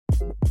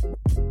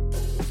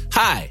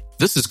Hi,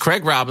 this is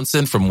Craig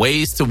Robinson from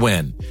Ways to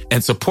Win,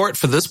 and support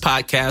for this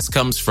podcast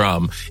comes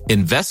from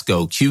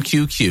Invesco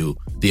QQQ,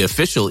 the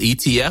official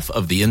ETF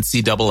of the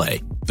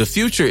NCAA. The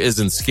future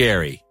isn't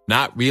scary.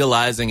 Not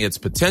realizing its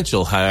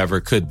potential,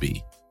 however, could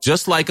be.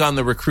 Just like on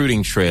the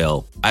recruiting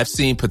trail, I've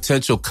seen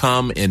potential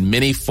come in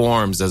many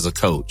forms as a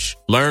coach.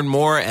 Learn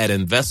more at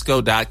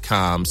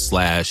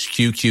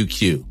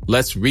Invesco.com/QQQ.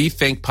 Let's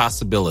rethink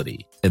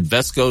possibility.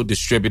 Invesco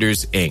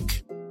Distributors,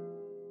 Inc.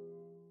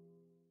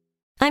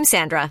 I'm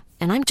Sandra,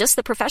 and I'm just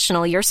the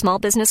professional your small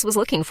business was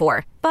looking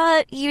for.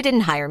 But you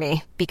didn't hire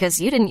me because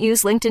you didn't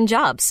use LinkedIn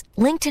Jobs.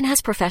 LinkedIn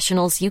has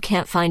professionals you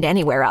can't find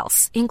anywhere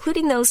else,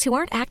 including those who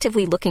aren't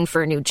actively looking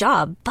for a new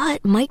job,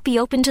 but might be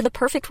open to the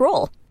perfect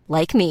role,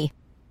 like me.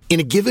 In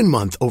a given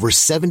month, over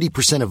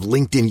 70% of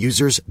LinkedIn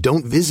users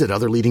don't visit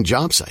other leading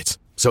job sites.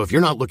 So if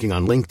you're not looking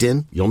on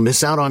LinkedIn, you'll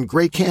miss out on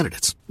great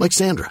candidates like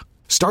Sandra.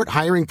 Start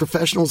hiring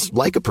professionals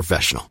like a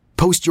professional.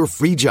 Post your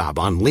free job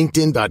on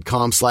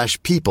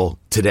linkedin.com/people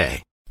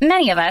today.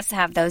 Many of us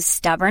have those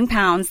stubborn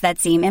pounds that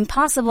seem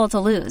impossible to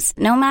lose,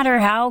 no matter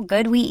how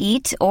good we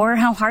eat or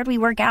how hard we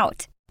work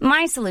out.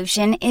 My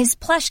solution is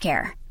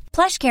PlushCare.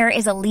 PlushCare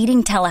is a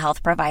leading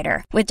telehealth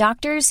provider with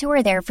doctors who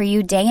are there for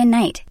you day and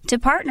night to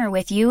partner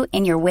with you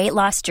in your weight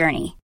loss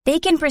journey. They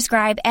can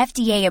prescribe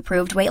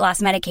FDA-approved weight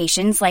loss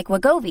medications like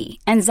Wegovy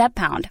and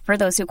Zepbound for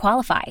those who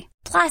qualify.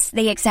 Plus,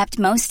 they accept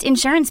most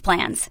insurance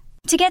plans.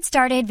 To get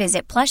started,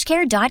 visit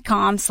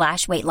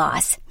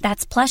plushcare.com/weightloss.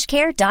 That's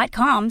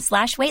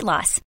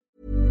plushcare.com/weightloss.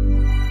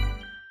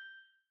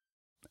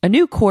 A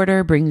new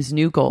quarter brings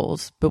new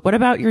goals, but what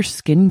about your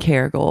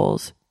skincare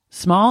goals?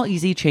 Small,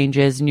 easy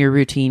changes in your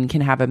routine can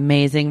have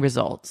amazing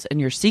results,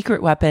 and your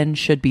secret weapon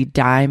should be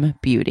Dime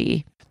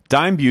Beauty.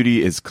 Dime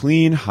Beauty is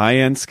clean,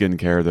 high-end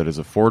skincare that is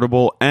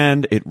affordable,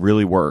 and it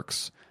really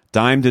works.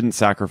 Dime didn't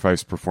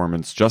sacrifice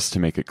performance just to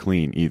make it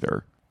clean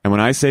either. And when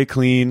I say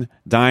clean,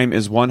 Dime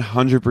is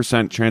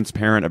 100%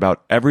 transparent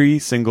about every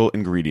single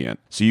ingredient,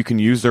 so you can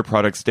use their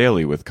products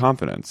daily with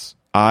confidence.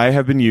 I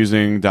have been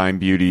using Dime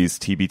Beauty's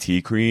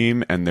TBT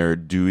cream and their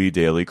Dewy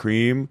Daily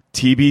Cream.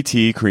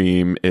 TBT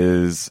cream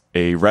is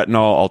a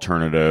retinol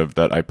alternative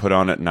that I put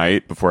on at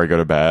night before I go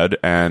to bed,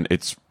 and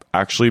it's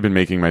actually been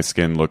making my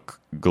skin look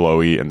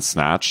glowy and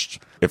snatched,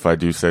 if I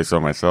do say so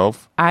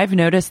myself. I've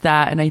noticed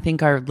that, and I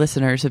think our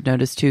listeners have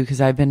noticed too,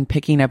 because I've been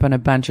picking up on a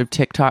bunch of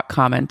TikTok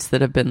comments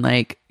that have been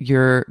like,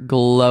 you're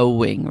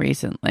glowing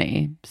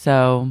recently.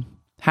 So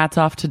hats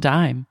off to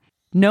Dime.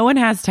 No one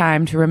has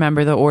time to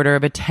remember the order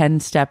of a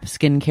 10-step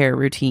skincare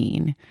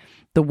routine.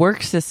 The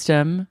work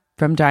system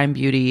from Dime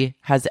Beauty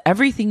has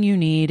everything you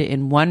need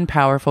in one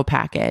powerful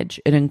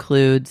package. It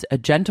includes a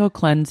gentle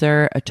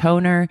cleanser, a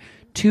toner,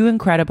 2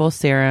 incredible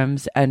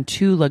serums, and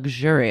 2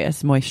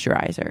 luxurious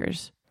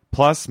moisturizers.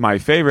 Plus, my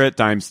favorite,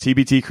 Dime's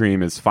TBT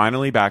cream, is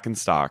finally back in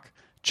stock.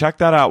 Check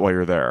that out while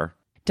you're there.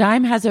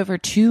 Dime has over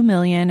 2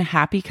 million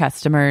happy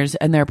customers,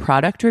 and their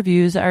product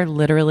reviews are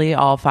literally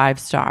all 5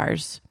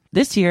 stars.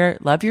 This year,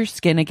 love your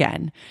skin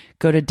again.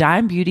 Go to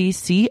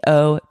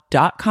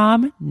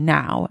dimebeautyco.com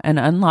now and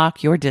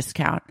unlock your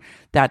discount.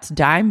 That's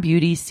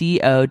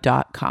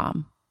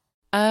dimebeautyco.com.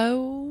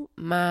 Oh,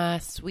 my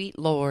sweet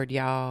Lord,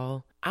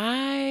 y'all.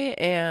 I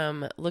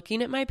am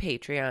looking at my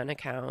Patreon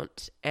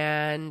account,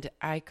 and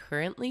I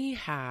currently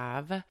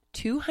have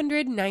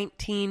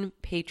 219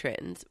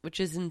 patrons, which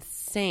is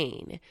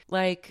insane.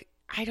 Like,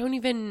 I don't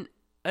even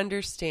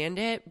understand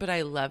it, but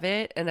I love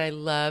it, and I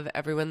love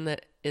everyone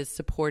that is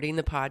supporting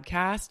the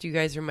podcast. You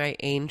guys are my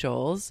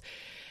angels.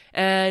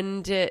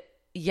 And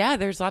yeah,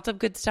 there's lots of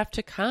good stuff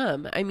to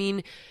come. I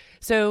mean,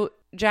 so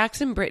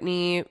Jackson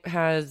Brittany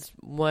has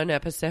 1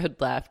 episode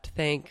left,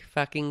 thank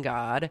fucking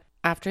God.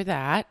 After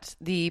that,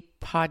 the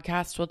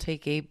podcast will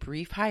take a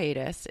brief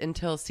hiatus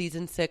until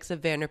season 6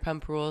 of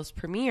Vanderpump Rules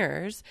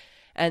premieres,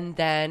 and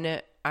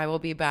then I will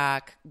be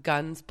back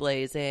guns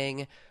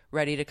blazing,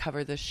 ready to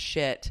cover the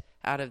shit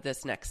out of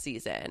this next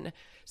season.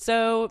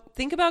 So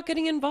think about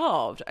getting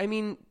involved. I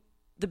mean,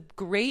 the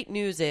great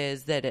news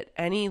is that at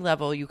any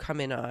level you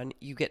come in on,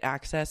 you get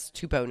access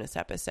to bonus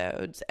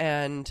episodes,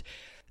 and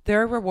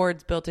there are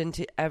rewards built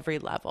into every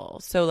level.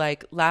 So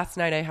like last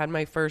night I had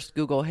my first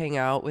Google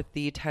Hangout with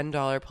the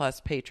 $10 plus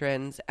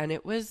patrons, and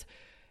it was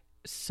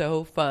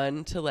so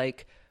fun to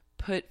like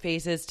put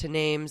faces to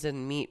names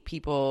and meet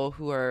people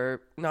who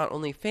are not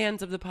only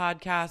fans of the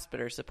podcast,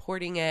 but are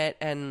supporting it,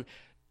 and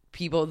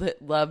people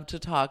that love to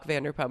talk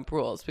Vanderpump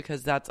Rules,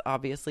 because that's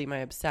obviously my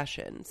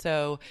obsession.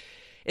 So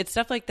it's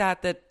stuff like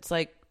that that's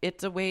like,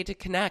 it's a way to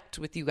connect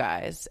with you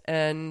guys.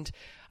 And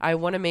I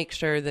want to make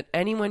sure that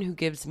anyone who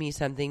gives me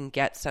something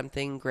gets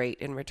something great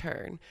in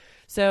return.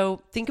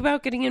 So think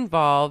about getting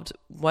involved.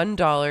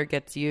 $1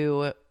 gets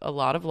you a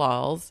lot of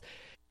lols.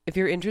 If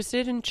you're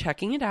interested in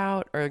checking it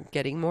out or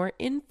getting more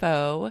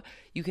info,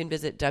 you can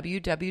visit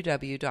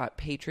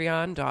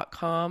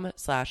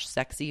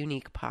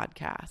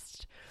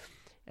www.patreon.com/sexyuniquepodcast.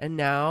 And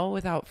now,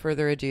 without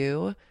further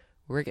ado,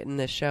 we're getting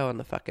this show on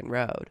the fucking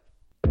road.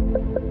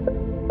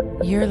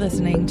 You're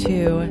listening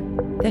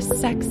to the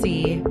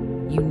Sexy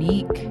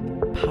Unique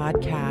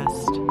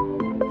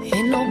Podcast.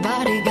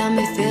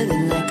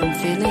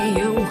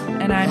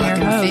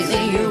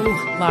 feeling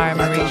you. Laura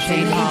Marie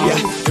Shane Hall.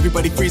 Yeah,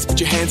 everybody freeze, put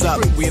your hands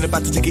up. We ain't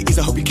about to take it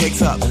easy, hope your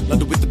cake's up.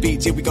 London with the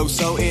beats, yeah, we go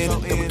so in.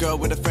 Got a girl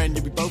with a friend,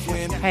 yeah, we both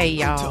win. Hey,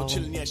 y'all.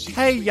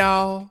 Hey,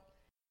 y'all.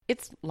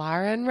 It's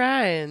Lara and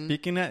Ryan.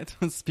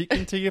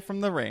 Speaking to you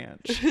from the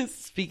ranch.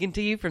 Speaking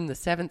to you from the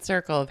seventh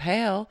circle of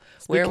hell,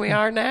 where we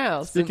are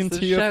now. Speaking since to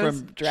the you show's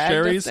from dragged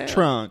Sherry's us down.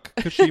 trunk,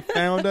 because she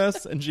found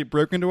us and she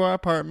broke into our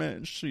apartment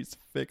and she's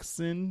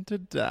fixing to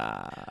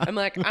die. I'm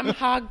like, I'm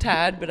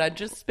hogtied, but I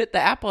just spit the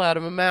apple out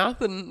of my mouth,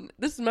 and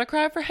this is my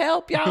cry for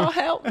help. Y'all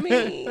help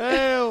me.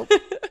 Help.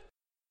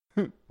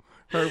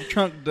 Her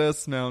trunk does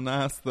smell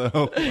nice,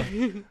 though.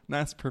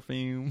 Nice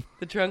perfume.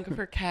 The trunk of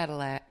her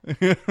Cadillac.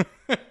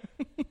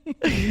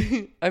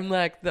 I'm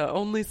like, the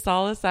only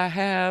solace I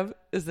have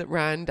is that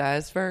Ryan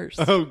dies first.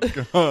 Oh,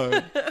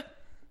 God.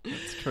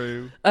 That's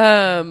true.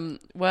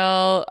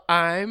 Well,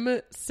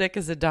 I'm sick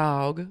as a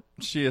dog.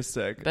 She is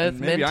sick. Both And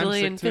maybe I'm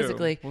mentally sick and too.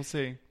 physically. We'll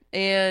see.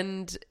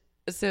 And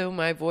so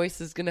my voice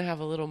is going to have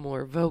a little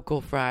more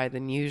vocal fry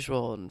than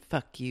usual, and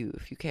fuck you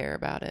if you care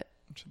about it.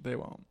 They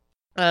won't.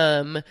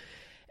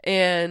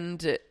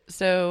 And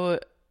so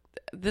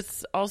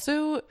this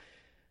also,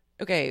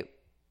 okay,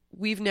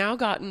 we've now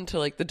gotten to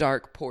like the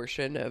dark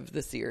portion of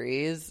the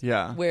series.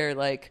 Yeah. Where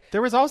like,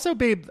 There was also,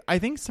 babe, I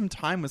think some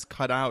time was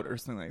cut out or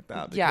something like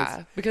that.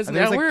 because and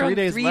there now was, like, we're 3 on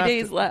days 3 left.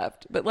 days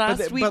left. But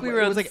last week we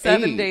were it on was like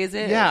 7 8. days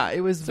in. Yeah, it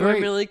was so very,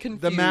 I'm really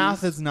confused. The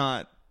math is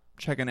not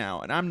checking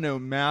out. And I'm no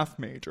math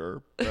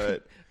major,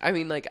 but I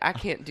mean, like, I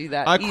can't do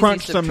that. I easy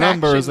crunched some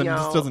subtraction, numbers and it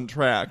y'all. just doesn't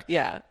track.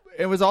 Yeah.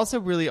 It was also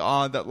really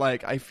odd that,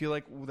 like, I feel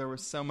like there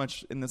was so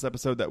much in this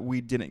episode that we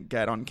didn't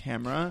get on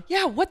camera.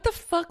 Yeah, what the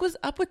fuck was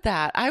up with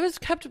that? I was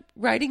kept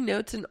writing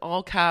notes in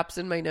all caps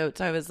in my notes.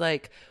 I was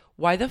like,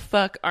 why the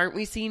fuck aren't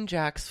we seeing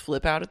Jax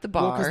flip out at the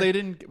bar? Well, because they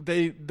didn't.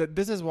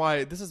 This is why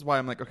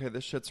I'm like, okay,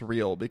 this shit's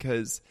real,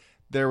 because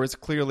there was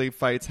clearly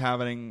fights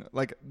happening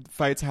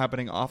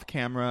off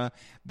camera.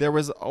 There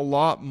was a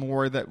lot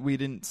more that we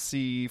didn't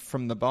see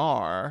from the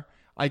bar.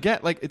 I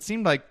get, like, it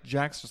seemed like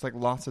Jax just, like,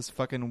 lost his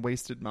fucking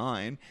wasted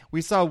mind.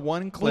 We saw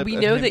one clip we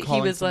of know him that he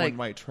calling was, someone like,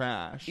 white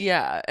trash.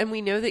 Yeah, and we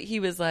know that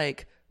he was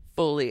like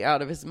fully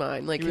out of his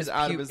mind. Like He was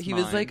out of his he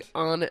was mind. like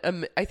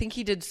on. I think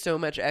he did so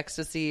much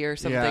ecstasy or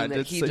something Yeah,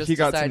 that he he just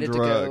got some decided to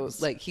go.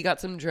 drugs. Like he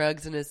got some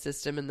drugs in his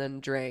system and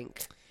then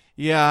drank.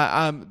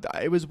 Yeah,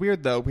 it was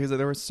weird, though, because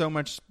there was so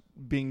much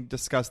being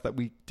discussed that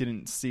we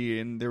didn't see,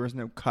 and there was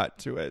no cut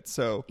to it.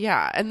 So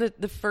Yeah, and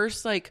the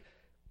first like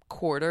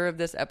quarter of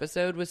this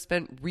episode was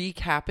spent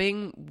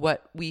recapping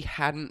what we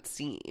hadn't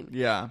seen.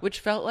 Yeah.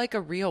 Which felt like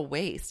a real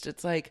waste.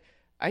 It's like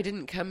I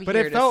didn't come But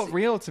here it felt see-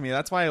 real to me.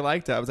 That's why I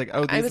liked it. I was like,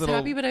 oh, these I was little...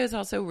 happy, but I was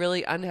also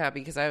really unhappy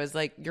because I was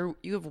like, you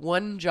have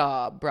one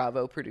job,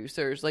 Bravo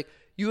producers. Like,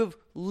 you have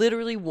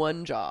literally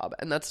one job,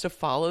 and that's to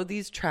follow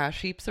these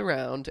trash heaps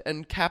around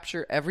and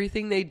capture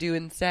everything they do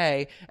and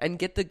say and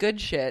get the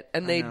good shit,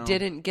 and they know.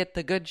 didn't get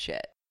the good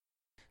shit.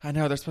 I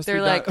know, they're supposed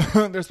They're to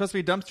be they're supposed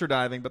to be dumpster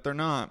diving, but they're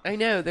not. I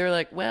know. They're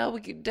like, well, we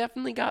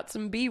definitely got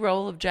some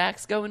B-roll of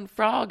Jax going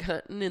frog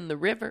hunting in the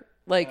river.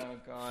 Like, Oh,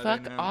 God,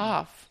 fuck I know.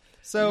 off.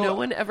 So no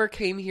one ever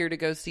came here to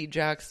go see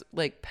Jax,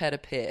 like, pet a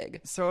pig.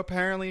 So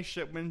apparently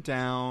shit went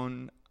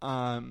down.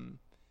 I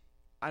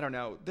don't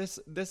know. This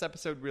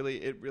episode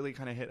really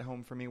kind of hit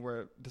home for me,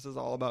 where this is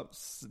all about,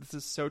 this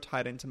is so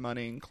tied into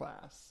money and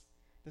class.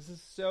 This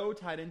is so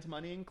tied into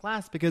money and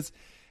class because,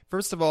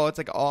 first of all, it's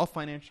like all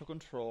financial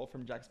control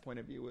from Jack's point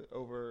of view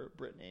over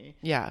Brittany.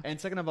 Yeah. And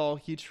second of all,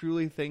 he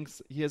truly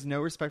thinks, he has no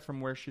respect from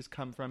where she's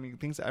come from. He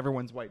thinks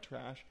everyone's white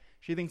trash.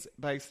 He thinks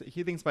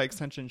by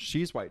extension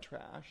she's white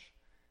trash.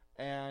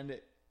 And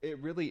it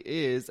really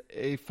is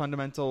a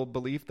fundamental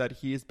belief that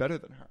he is better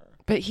than her.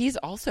 But he's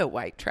also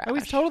white trash. Oh,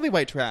 he's totally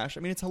white trash. I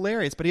mean, it's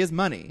hilarious, but he has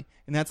money,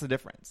 and that's the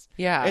difference.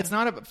 Yeah. It's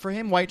not for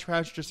him, white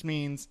trash just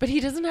means But he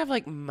doesn't have,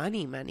 like,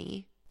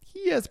 money.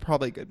 he has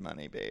probably good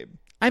money, babe.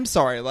 I'm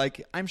sorry,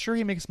 like, I'm sure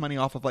he makes money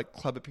off of, like,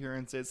 club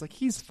appearances. Like,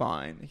 he's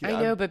fine. I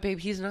know, but babe,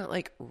 he's not,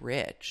 like,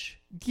 rich.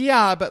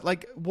 Yeah, but,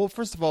 like, well,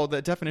 first of all,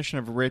 the definition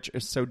of rich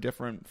is so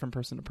different from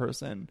person to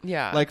person.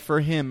 Yeah. Like,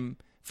 for him,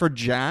 for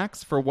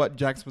Jax, for what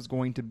Jax was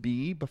going to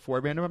be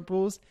before Vanderpump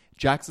Rules,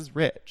 Jax is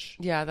rich.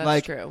 Yeah, that's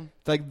like, true.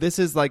 Like, this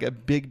is, like, a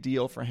big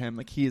deal for him.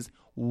 Like, he's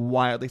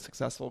wildly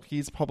successful.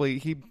 He probably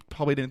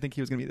didn't think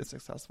he was going to be this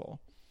successful.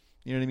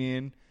 You know what I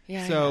mean?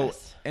 Yeah, So, I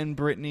guess. and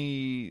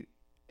Brittany,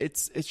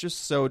 it's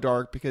just so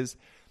dark because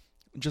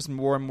just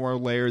more and more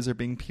layers are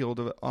being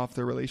peeled off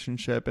their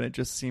relationship, and it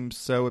just seems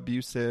so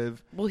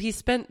abusive. Well, he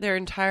spent their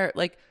entire,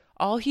 like,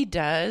 all he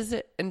does,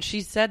 and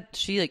she said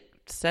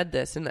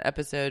this in the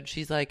episode.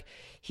 She's like,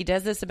 he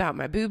does this about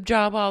my boob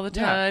job all the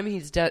time.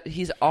 Yeah.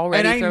 He's already.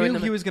 And I throwing knew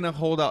them he was going to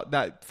hold out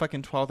that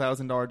fucking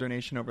 $12,000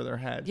 donation over their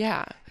head.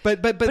 Yeah,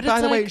 But by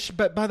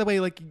it's the way,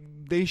 like,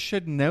 they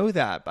should know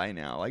that by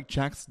now. Like,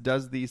 Jax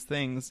does these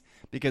things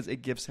because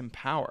it gives him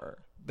power.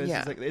 This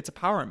Yeah. is like, it's a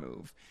power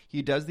move.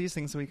 He does these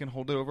things so he can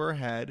hold it over her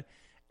head.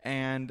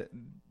 And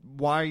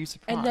why are you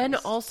surprised? And then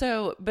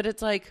also, but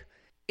it's like,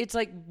 it's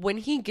like when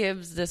he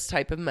gives this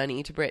type of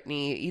money to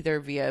Brittany, either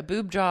via a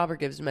boob job or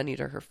gives money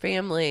to her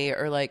family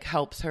or like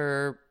helps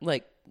her,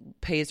 like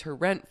pays her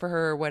rent for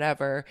her or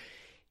whatever,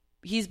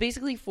 he's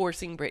basically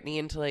forcing Brittany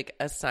into like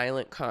a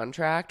silent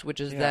contract,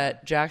 which is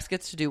that Jax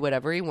gets to do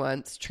whatever he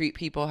wants, treat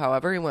people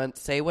however he wants,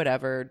 say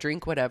whatever,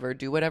 drink whatever,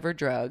 do whatever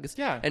drugs.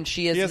 Yeah. And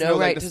she has no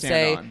right to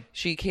say,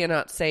 she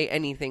cannot say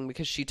anything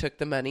because she took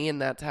the money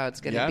and that's how it's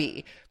going to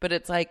be. But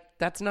it's like,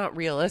 that's not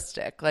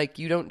realistic. Like,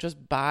 you don't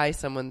just buy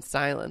someone's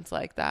silence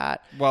like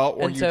that. Well,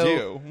 or you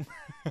do.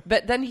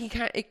 But then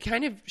it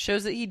kind of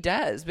shows that he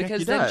does,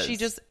 because then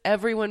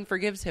everyone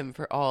forgives him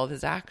for all of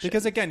his actions.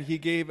 Because again, he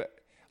gave...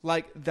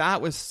 Like,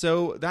 that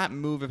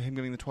move of him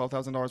giving the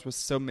 $12,000 was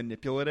so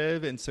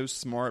manipulative and so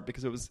smart,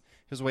 because it was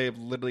his way of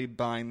literally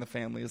buying the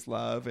family's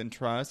love and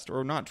trust,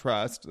 or not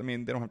trust. I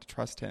mean, they don't have to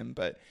trust him,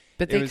 but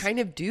they kind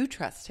of do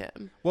trust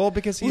him. Well,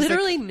 because he's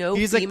literally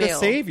he's like the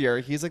savior.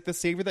 He's like the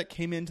savior that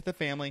came into the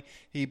family.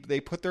 They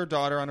put their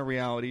daughter on a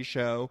reality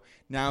show.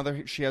 Now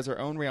she has her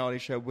own reality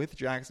show with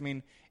Jax. I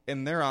mean,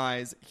 in their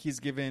eyes, he's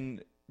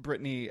given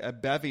Brittany a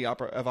bevy of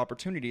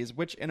opportunities,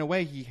 which in a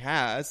way he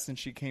has, since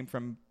she came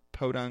from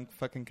podunk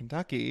fucking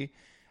Kentucky.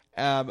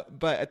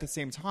 But at the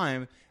same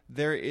time,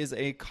 there is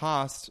a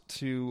cost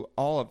to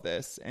all of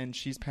this, and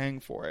she's paying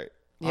for it,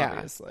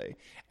 obviously.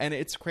 And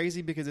it's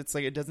crazy because it's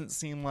like, it doesn't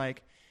seem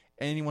like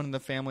anyone in the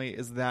family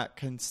is that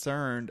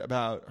concerned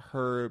about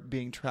her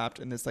being trapped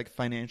in this like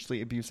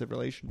financially abusive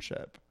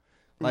relationship.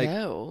 Like,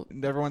 no.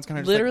 Everyone's kind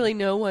of literally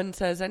no one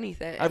says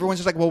anything. Everyone's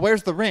just like, well,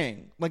 where's the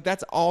ring? Like,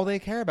 that's all they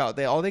care about.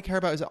 All they care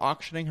about is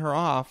auctioning her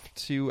off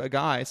to a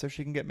guy so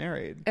she can get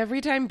married. Every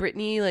time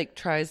Brittany like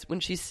tries, when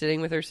she's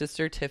sitting with her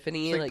sister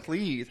Tiffany, like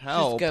please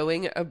help. She's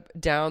going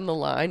down the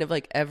line of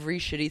like every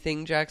shitty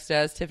thing Jax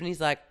does. Tiffany's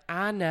like,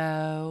 I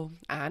know.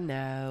 I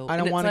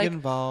don't want to get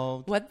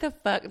involved. What the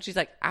fuck? And she's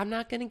like, I'm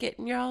not going to get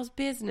in y'all's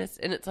business.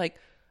 And it's like,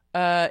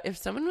 if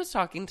someone was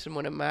talking to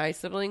one of my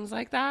siblings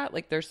like that,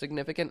 like their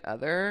significant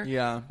other,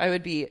 I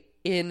would be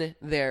in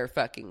their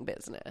fucking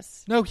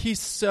business. No, he's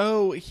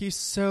so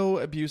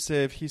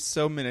abusive. He's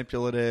so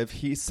manipulative.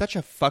 He's such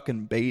a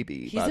fucking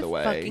baby, by the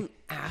way. Fucking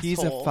asshole.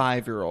 He's a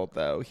 5-year-old,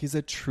 though. He's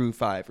a true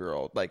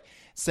 5-year-old. Like,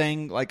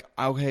 saying, like,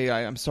 okay,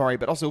 I'm sorry,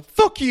 but also,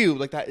 fuck you!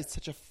 Like, that is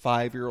such a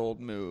 5-year-old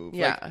move.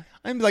 Yeah. Like,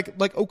 I'm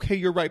like, okay,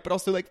 you're right, but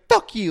also, like,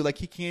 fuck you! Like,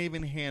 he can't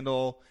even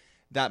handle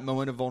that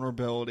moment of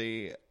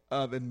vulnerability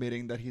of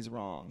admitting that he's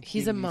wrong.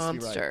 He's a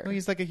monster. Right. No,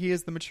 he's like he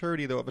is the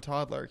maturity though of a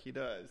toddler. He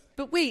does.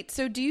 But wait,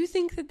 so do you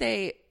think that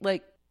they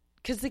like,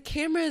 because the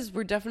cameras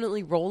were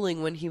definitely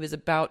rolling when he was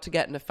about to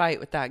get in a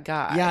fight with that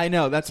guy? Yeah, I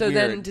know. That's so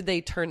weird. Then did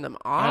they turn them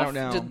off? I don't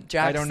know. Did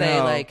Jack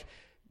say like,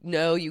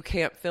 no, you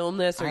can't film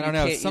this, or I don't you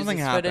know. can't Something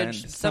use this happened. footage?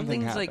 Something's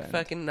Something's like happened.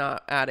 fucking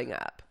not adding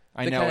up.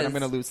 I know, and I'm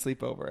gonna lose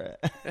sleep over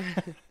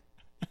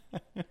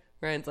it.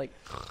 Ryan's like,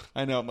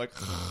 I know. I'm like,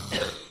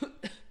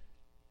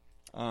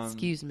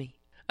 excuse me.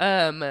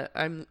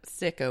 I'm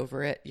sick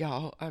over it,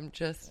 y'all. I'm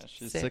just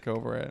she's sick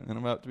over it, and I'm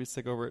about to be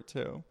sick over it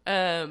too.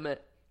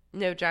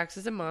 No, Jax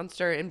is a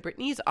monster, and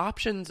Brittany's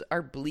options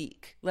are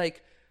bleak.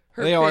 Like,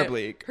 they are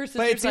bleak. Her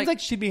but it seems like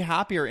she'd be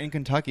happier in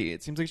Kentucky.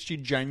 It seems like she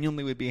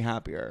genuinely would be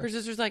happier. Her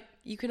sister's like,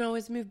 you can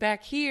always move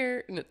back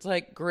here, and it's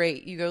like,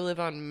 great, you go live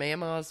on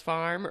Mama's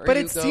farm, or but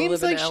you it go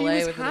seems live like in she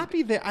LA was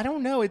happy there. I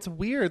don't know. It's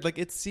weird. Like,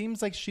 it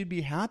seems like she'd be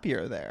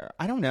happier there.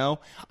 I don't know.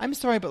 I'm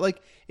sorry, but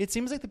like, it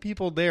seems like the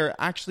people there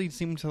actually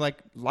seem to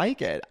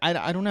like it.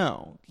 I don't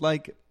know.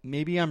 Like,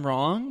 maybe I'm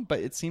wrong, but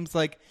it seems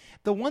like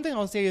the one thing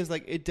I'll say is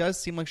like, it does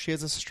seem like she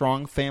has a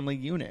strong family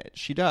unit.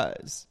 She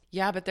does.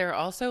 Yeah, but they're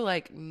also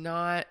like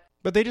not.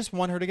 But they just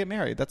want her to get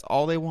married. That's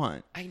all they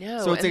want. I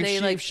know. So it's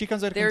and like she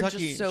comes out of they're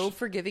Kentucky. Just so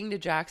forgiving to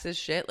Jax's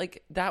shit.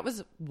 Like, that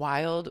was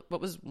wild.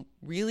 What was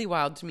really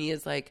wild to me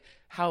is like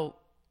how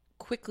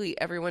quickly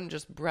everyone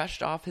just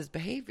brushed off his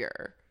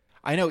behavior.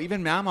 I know.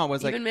 Even Mama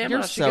was like,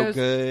 you're so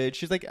good.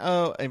 She's like,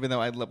 oh, even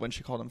though I love when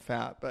she called him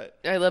fat. But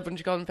I love when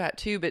she called him fat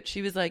too. But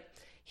she was like,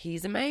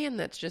 he's a man.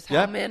 That's just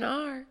how men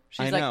are.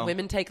 She's like,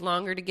 women take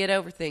longer to get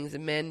over things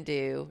than men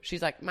do.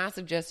 She's like, my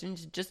suggestion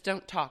is just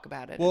don't talk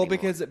about it anymore.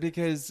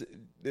 because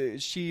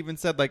she even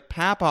said, like,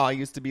 Papa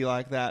used to be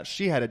like that.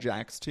 She had a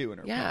Jax, too, in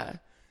her mom.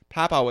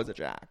 Papa was a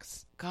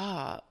Jax.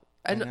 God.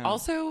 And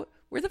also,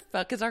 where the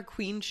fuck is our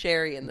Queen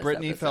Sherry in this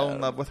Brittany episode? fell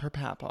in love with her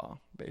Papa,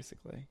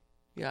 basically.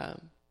 Yeah.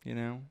 You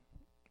know?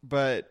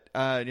 But,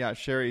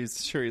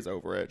 Sherry's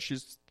over it.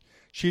 She's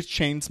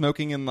chain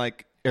smoking in,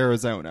 like,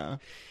 Arizona.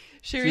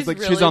 Sherry's like,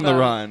 really she's on bummed. the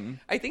run.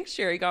 I think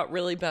Sherry got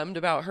really bummed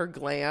about her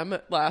glam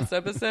last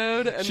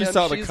episode. And she then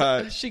saw the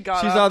cut. She got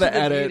she up saw to the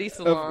edit. beauty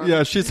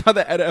salon. She saw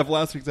the edit of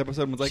last week's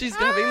episode and was like, she's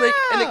having like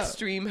an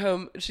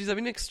extreme she's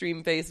having an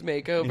extreme face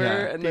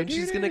makeover, and then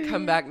she's gonna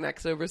come back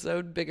next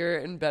episode bigger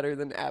and better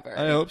than ever.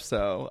 I hope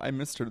so. I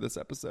missed her this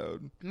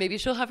episode. Maybe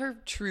she'll have her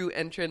true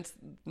entrance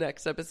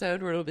next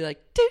episode where it'll be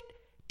like doot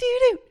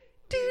doot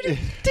doot doot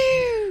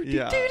doot.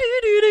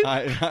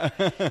 Yeah.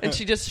 And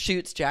she just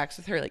shoots Jax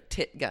with her like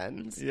tit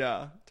guns.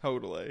 Yeah,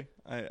 totally.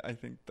 I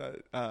think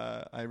that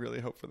I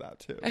really hope for that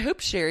too. I hope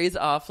Sherry's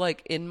off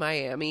like in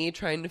Miami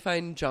trying to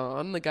find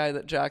John, the guy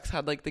that Jax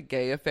had like the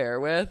gay affair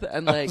with,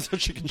 and like so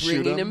she can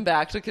shoot bringing him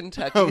back to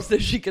Kentucky so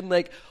she can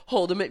like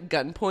hold him at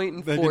gunpoint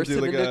and They force can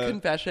do, him like, into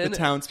confession. The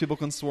townspeople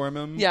can swarm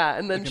him. Yeah,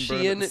 and then They can burn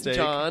she him at and the stake.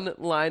 John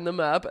line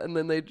them up, and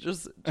then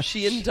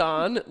she and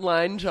Don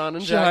line John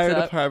and She Jax hired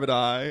up. a private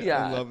eye.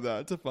 Yeah. I love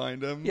that, to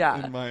find him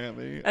in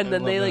Miami. And I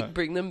then love they that. like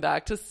bring them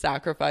back to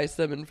sacrifice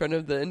them in front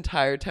of the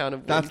entire town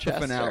of That's Winchester.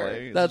 the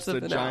finale. That's It's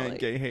the just a finale. giant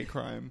gay hate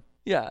crime.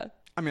 Yeah.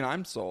 I mean,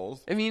 I'm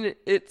sold. I mean,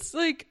 it's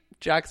like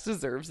Jax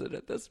deserves it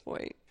at this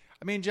point.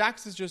 I mean,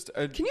 Jax is just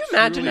a. Can you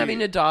imagine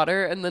having a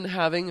daughter and then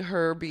having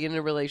her be in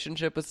a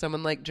relationship with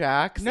someone like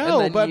Jax? No,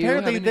 and then but you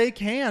apparently having they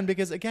can,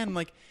 because again,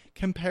 like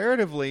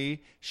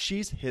comparatively,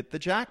 she's hit the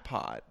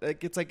jackpot.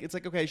 Like it's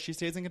like okay, she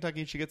stays in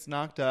Kentucky, she gets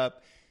knocked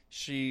up,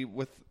 she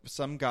with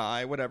some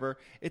guy, whatever.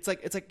 It's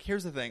like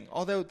here's the thing.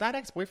 Although that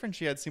ex-boyfriend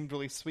she had seemed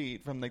really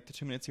sweet from like the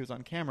 2 minutes he was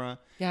on camera.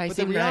 Yeah, he but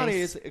the seemed reality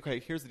nice. is, okay,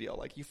 here's the deal.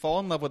 Like you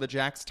fall in love with a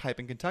Jax type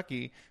in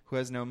Kentucky who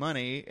has no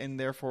money and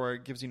therefore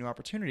gives you new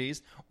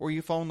opportunities, or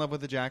you fall in love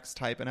with a Jax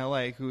type in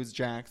LA who's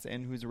Jax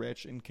and who's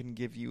rich and can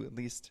give you at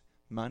least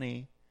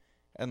money.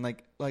 And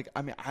like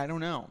I mean, I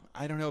don't know,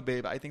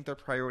 babe. I think their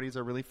priorities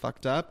are really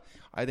fucked up.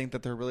 I think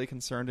that they're really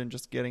concerned in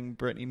just getting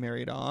Britney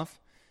married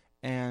off,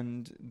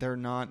 and they're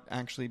not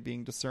actually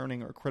being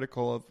discerning or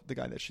critical of the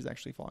guy that she's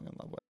actually falling in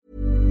love with.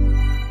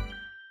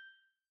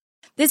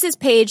 This is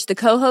Paige, the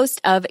co-host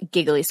of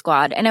Giggly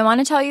Squad, and I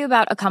want to tell you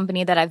about a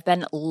company that I've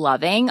been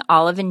loving,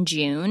 Olive &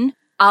 June.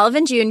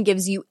 Olive & June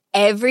gives you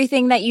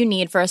everything that you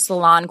need for a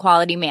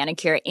salon-quality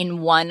manicure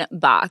in one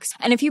box.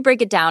 And if you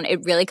break it down,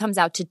 it really comes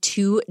out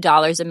to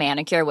 $2 a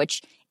manicure,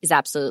 which is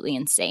absolutely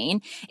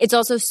insane. It's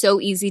also so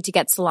easy to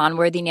get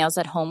salon-worthy nails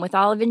at home with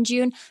Olive &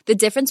 June. The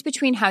difference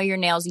between how your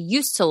nails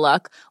used to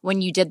look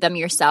when you did them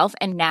yourself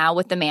and now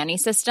with the Mani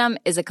system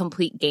is a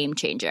complete game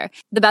changer.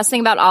 The best thing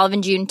about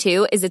Olive & June,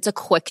 too, is it's a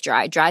quick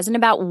dry. Dries in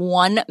about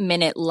 1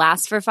 minute,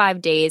 lasts for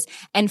 5 days,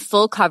 and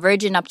full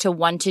coverage in up to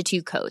 1 to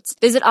 2 coats.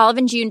 Visit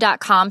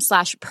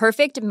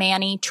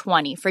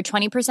oliveandjune.com/perfectmani20 for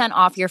 20%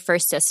 off your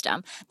first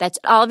system. That's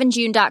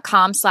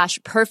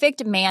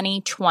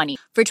oliveandjune.com/perfectmani20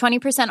 for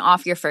 20%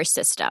 off your first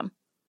system.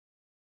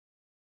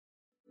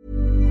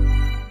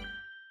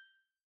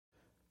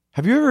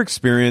 Have you ever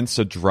experienced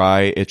a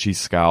dry, itchy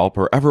scalp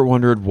or ever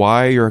wondered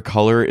why your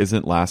color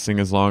isn't lasting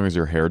as long as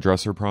your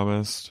hairdresser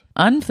promised?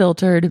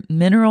 Unfiltered,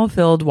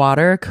 mineral-filled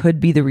water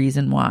could be the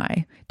reason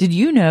why. Did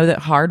you know that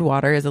hard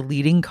water is a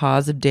leading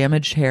cause of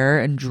damaged hair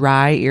and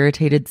dry,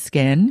 irritated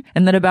skin?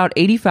 And that about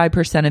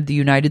 85% of the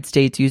United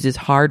States uses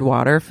hard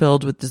water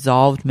filled with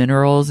dissolved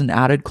minerals and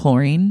added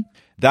chlorine?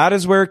 That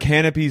is where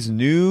Canopy's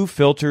new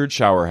filtered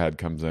showerhead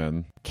comes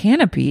in.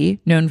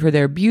 Canopy, known for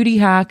their beauty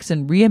hacks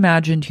and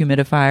reimagined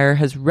humidifier,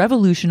 has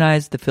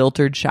revolutionized the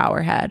filtered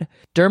showerhead.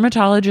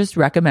 Dermatologists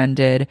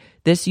recommended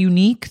this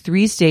unique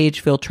 3-stage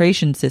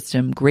filtration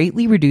system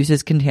greatly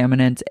reduces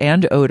contaminants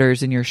and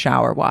odors in your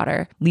shower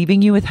water,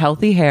 leaving you with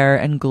healthy hair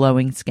and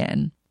glowing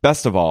skin.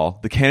 Best of all,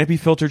 the Canopy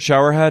filtered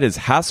showerhead is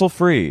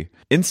hassle-free.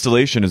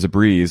 Installation is a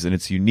breeze, and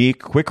its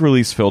unique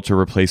quick-release filter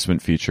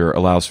replacement feature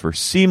allows for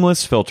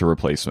seamless filter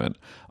replacement,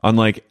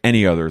 unlike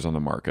any others on the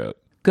market.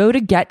 Go to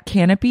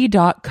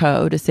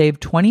getcanopy.co to save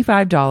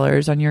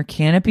 $25 on your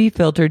Canopy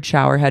filtered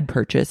showerhead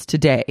purchase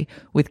today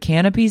with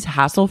Canopy's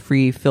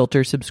hassle-free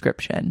filter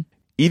subscription.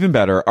 Even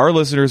better, our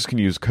listeners can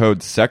use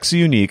code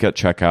SEXYUNIQUE at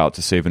checkout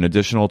to save an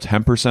additional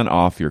 10%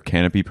 off your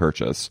Canopy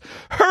purchase.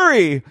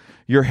 Hurry!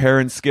 Your hair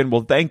and skin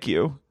will thank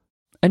you.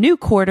 A new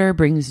quarter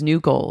brings new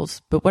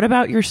goals, but what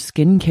about your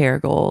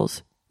skincare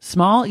goals?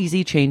 Small,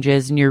 easy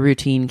changes in your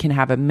routine can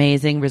have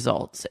amazing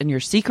results, and your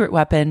secret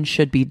weapon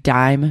should be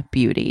Dime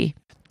Beauty.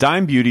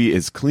 Dime Beauty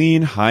is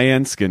clean,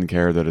 high-end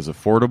skincare that is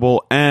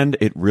affordable, and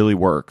it really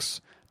works.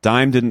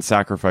 Dime didn't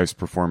sacrifice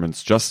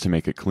performance just to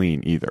make it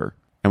clean either.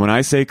 And when I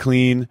say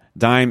clean,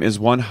 Dime is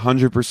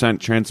 100%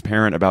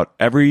 transparent about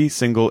every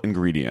single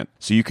ingredient,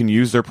 so you can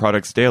use their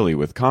products daily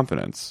with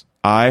confidence.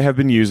 I have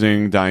been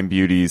using Dime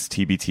Beauty's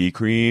TBT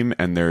cream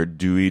and their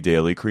Dewy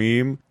Daily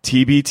Cream.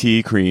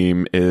 TBT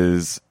cream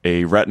is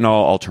a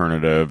retinol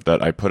alternative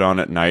that I put on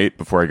at night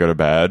before I go to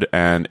bed,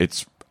 and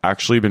it's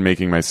actually been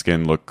making my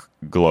skin look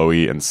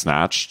glowy and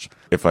snatched,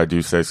 if I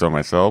do say so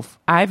myself.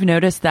 I've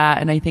noticed that,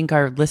 and I think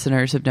our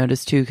listeners have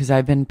noticed too, because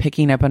I've been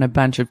picking up on a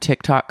bunch of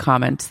TikTok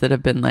comments that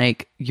have been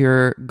like,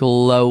 you're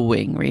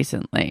glowing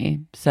recently.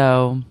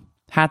 So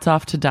hats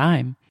off to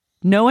Dime.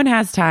 No one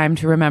has time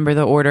to remember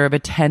the order of a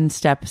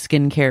 10-step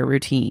skincare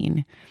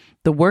routine.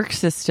 The work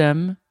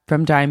system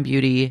from Dime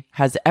Beauty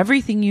has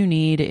everything you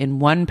need in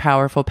one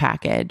powerful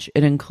package.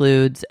 It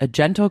includes a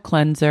gentle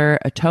cleanser,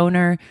 a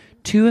toner,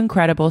 2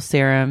 incredible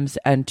serums,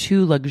 and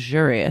 2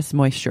 luxurious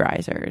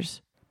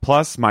moisturizers.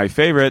 Plus, my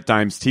favorite,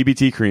 Dime's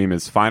TBT cream,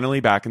 is finally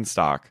back in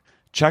stock.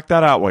 Check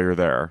that out while you're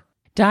there.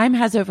 Dime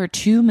has over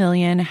 2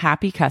 million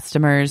happy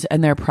customers,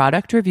 and their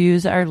product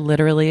reviews are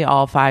literally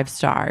all 5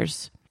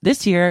 stars.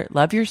 This year,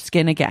 love your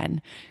skin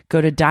again.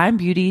 Go to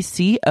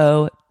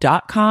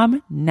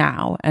dimebeautyco.com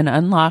now and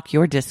unlock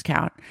your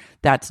discount.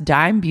 That's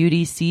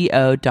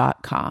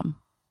dimebeautyco.com.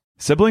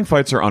 Sibling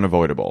fights are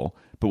unavoidable,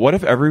 but what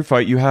if every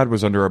fight you had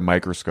was under a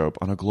microscope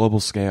on a global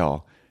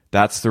scale?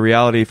 That's the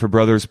reality for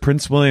brothers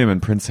Prince William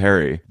and Prince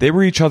Harry. They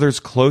were each other's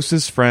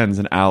closest friends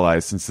and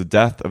allies since the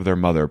death of their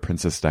mother,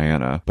 Princess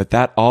Diana. But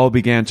that all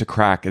began to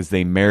crack as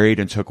they married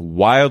and took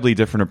wildly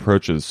different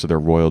approaches to their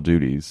royal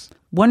duties.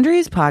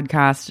 Wondery's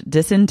podcast,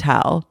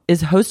 Disintel,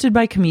 is hosted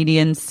by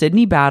comedians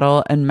Sydney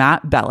Battle and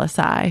Matt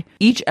Bellassai.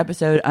 Each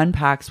episode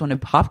unpacks one of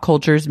pop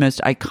culture's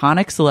most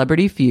iconic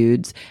celebrity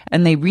feuds,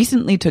 and they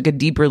recently took a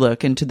deeper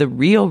look into the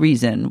real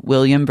reason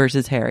William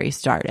versus Harry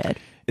started.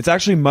 It's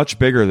actually much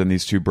bigger than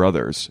these two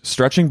brothers,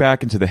 stretching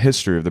back into the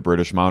history of the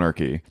British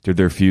monarchy. Did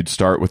their feud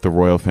start with the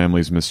royal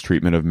family's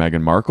mistreatment of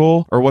Meghan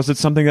Markle, or was it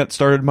something that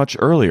started much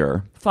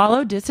earlier?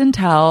 Follow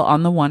Disintel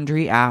on the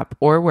Wondery app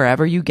or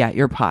wherever you get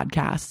your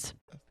podcasts.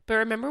 But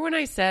remember when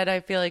I said,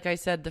 I feel like I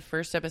said the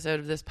first episode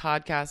of this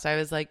podcast, I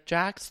was like,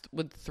 Jax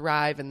would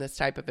thrive in this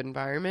type of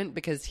environment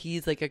because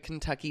he's like a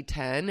Kentucky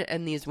 10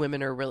 and these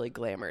women are really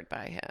glamored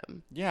by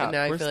him. Yeah, and now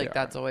of I feel course like they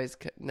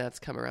are. that's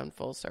come around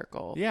full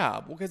circle. Yeah,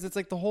 because it's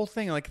like the whole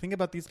thing. Like, think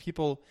about these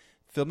people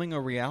filming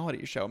a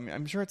reality show. I mean,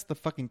 I'm sure it's the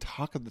fucking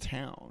talk of the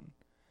town.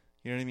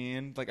 You know what I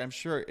mean? Like, I'm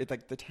sure it's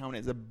like the town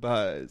is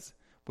abuzz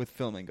with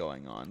filming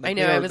going on. Like, I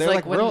know, I was they're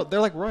like, when-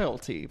 they're like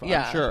royalty.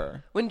 Yeah. I'm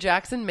sure. When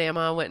Jax and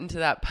Mama went into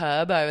that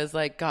pub, I was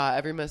like, God,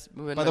 everyone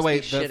By the way,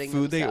 must be the shitting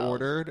food they themselves.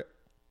 ordered.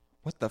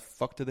 What the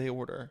fuck did they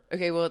order?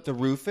 Okay, well, The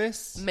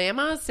Rufus.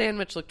 Mama's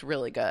sandwich looked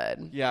really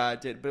good. Yeah,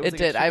 it did. But It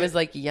did. I was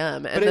like,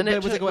 yum. And then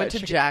it was went to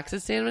chicken-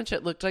 Jax's sandwich.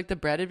 It looked like the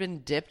bread had been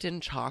dipped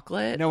in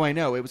chocolate. No, I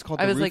know. It was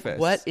called I the was Rufus. like,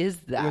 what is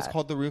that? It was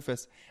called the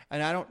Rufus.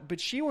 And I don't, but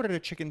she ordered a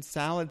chicken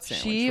salad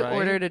sandwich, She right?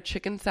 ordered a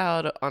chicken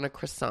salad on a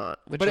croissant,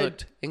 which But it-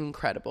 looked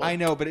incredible. I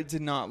know, but it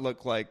did not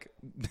look like,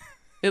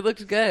 It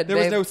looked good. there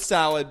was babe. no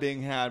salad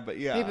being had, but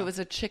yeah. Babe, it was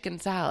a chicken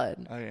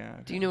salad. Oh, yeah.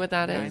 Okay. Do you know what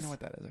that Yeah, is? I know what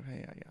that is.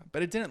 Okay, yeah.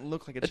 But it didn't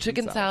look like A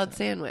chicken salad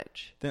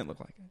sandwich. Didn't look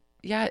like it.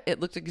 Yeah, it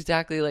looked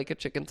exactly like a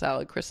chicken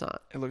salad croissant.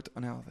 It looked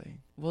unhealthy.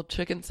 Well,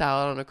 chicken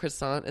salad on a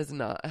croissant is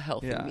not a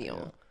healthy Yeah, meal.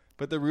 yeah.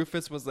 But the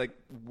Rufus was like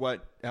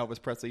what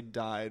Elvis Presley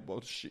died while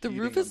The eating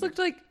Rufus on looked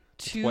like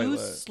two toilet.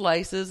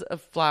 slices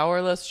of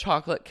flourless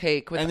chocolate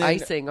cake with And then-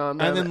 icing on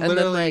them, and then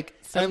literally, like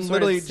some and sort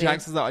literally of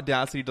Jax has the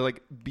audacity to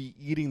like be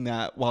eating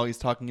that while he's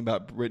talking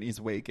about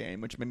Britney's weight gain,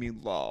 which made me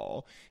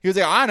lol. He was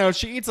like, I know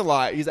she eats a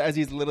lot. He's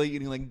literally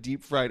eating like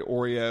deep fried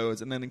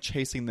Oreos and then like,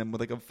 chasing them with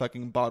like a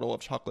fucking bottle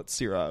of chocolate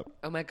syrup.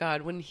 Oh my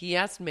God, when he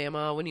asked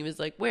Mama, when he was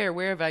like, where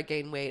have I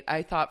gained weight?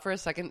 I thought for a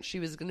second she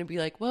was going to be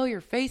like, well,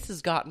 your face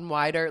has gotten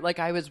wider. Like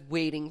I was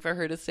waiting for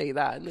her to say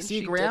that. And then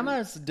See, she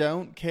grandmas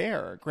don't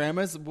care.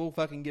 Grandmas will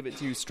fucking give it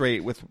to you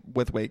straight with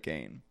weight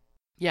gain.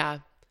 Yeah.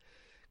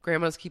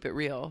 Grandmas keep it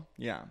real.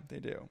 Yeah, they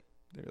do.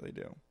 They really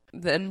do.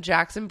 Then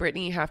Jax and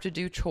Brittany have to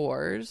do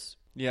chores.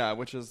 Yeah,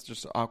 which is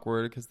just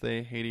awkward because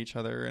they hate each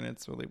other and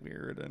it's really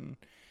weird. And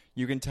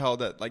you can tell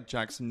that like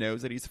Jackson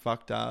knows that he's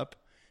fucked up,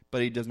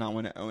 but he does not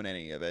want to own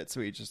any of it,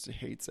 so he just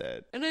hates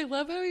it. And I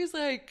love how he's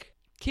like,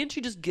 can't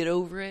you just get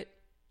over it?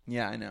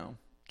 Yeah, I know.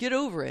 Get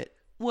over it.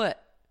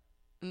 What?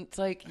 And it's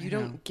like, you I know.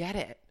 don't get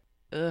it.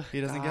 Ugh,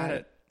 He doesn't God. get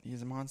it.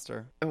 He's a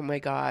monster. Oh my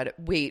God.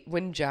 Wait,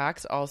 when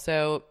Jax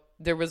also,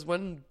 there was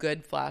one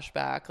good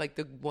flashback, like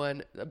the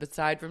one,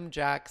 beside from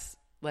Jax,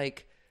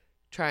 like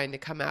trying to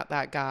come at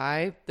that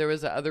guy, there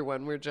was the other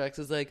one where Jax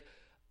is like,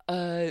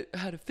 I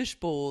had a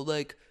fishbowl,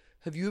 like,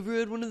 have you ever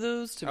had one of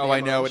those? To Oh,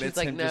 I Mama. know, And and she's it's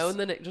like, him no, just- and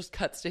then it just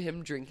cuts to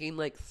him drinking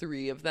like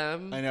 3 of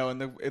them. I know, and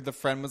the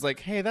friend was like,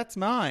 "Hey, that's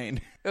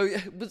mine." Oh, yeah,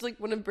 it was like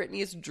one of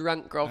Brittany's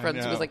drunk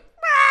girlfriends who was know. like,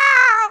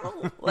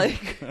 "Meow!"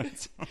 Like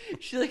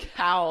she like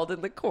howled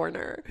in the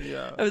corner.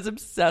 Yeah. I was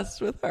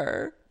obsessed with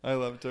her. I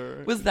loved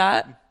her. Was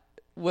that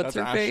what's That's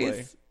her Ashley.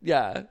 face?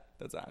 Yeah,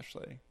 That's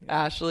Ashley.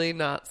 Yeah. Ashley,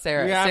 not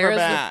Sarah. You have her Sarah's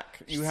back.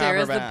 The, You have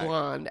Sarah's her back. the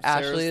blonde.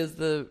 Sarah's- Ashley is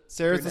the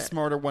Sarah's the brunette.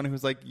 smarter one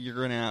who's like,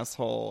 "You're an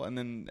asshole," and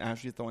then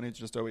Ashley's the one who's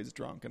just always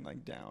drunk and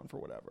like down for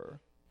whatever.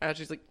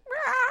 Ashley's like,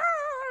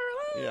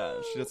 Yeah,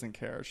 she doesn't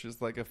care.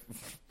 She's like a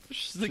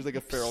she's like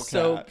a feral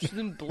so cat. she's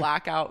been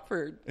blackout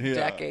for Yeah.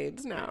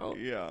 decades now.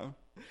 Yeah.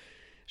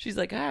 She's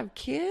like, I have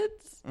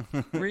kids.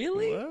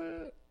 Really?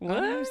 What?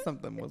 I knew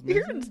something was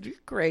You're missing.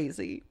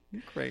 crazy.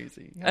 You're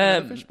crazy. You have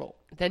another fishbowl.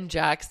 Then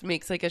Jax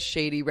makes like a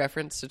shady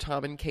reference to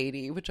Tom and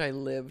Katie, which I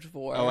lived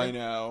for. Oh, I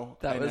know.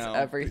 That I was know.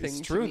 everything. It's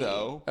to true me.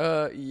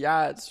 though.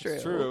 Yeah, it's true.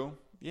 It's true.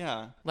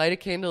 Yeah. Light a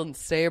candle and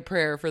say a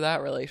prayer for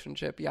that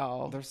relationship,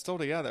 y'all. They're still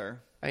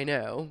together I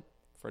know.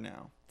 for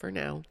now. For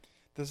now.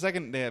 The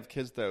second they have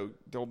kids, though,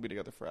 they'll be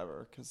together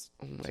forever because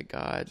Oh my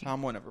God.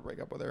 Tom won't ever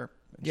break up with her.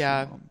 And she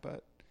Yeah. won't,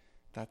 but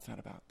that's not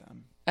about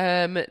them.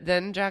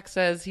 Then Jack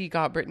says he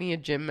got Brittany a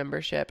gym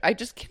membership. I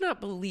just cannot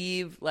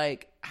believe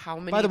like how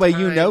many. By the way,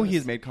 you know times-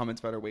 he's made comments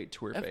about her weight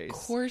to her Of face.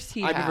 course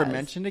he I've never has.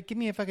 mentioned it. Give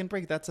me a fucking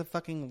break. That's a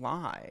fucking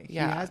lie.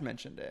 Yeah. He has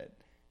mentioned it.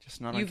 Just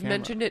not on You've camera.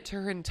 mentioned it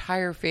to her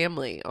entire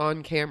family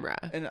on camera.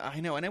 And I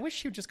know, and I wish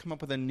she would just come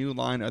up with a new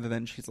line other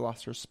than she's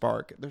lost her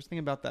spark. There's something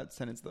about that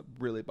sentence that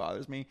really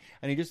bothers me,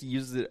 and he just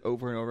uses it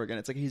over and over again.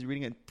 It's like he's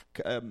reading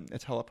a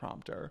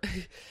teleprompter.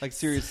 Like,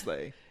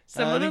 seriously.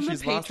 Someone on the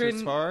she's lost her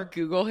patron spark.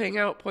 Google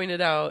Hangout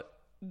pointed out,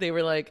 they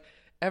were like,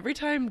 every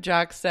time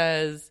Jax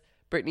says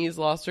Brittany's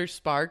lost her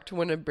spark to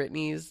one of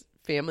Brittany's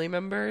family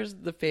members,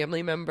 the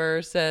family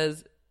member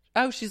says,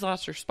 oh, she's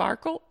lost her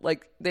sparkle.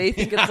 Like, they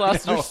think it's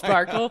lost her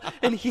sparkle,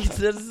 and he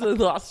says it's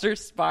lost her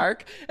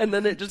spark, and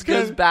then it just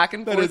goes back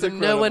and forth, and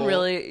no one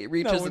really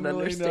reaches an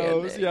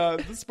understanding. Knows. Yeah,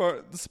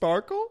 the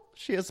sparkle.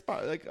 She has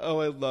spark. Like, oh,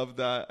 I love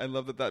that. I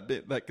love that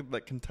bit, like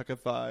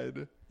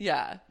Kentuckified.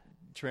 Yeah.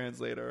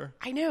 Translator.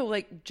 I know,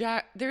 like,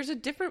 Jack, there's a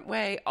different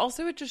way.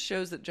 Also, it just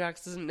shows that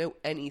Jax doesn't know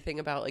anything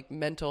about, like,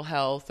 mental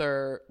health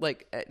or,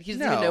 like, he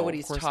doesn't even know what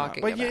he's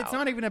talking about. But it's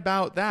not even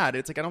about that.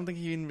 It's like, I don't think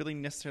he even really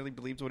necessarily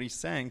believes what he's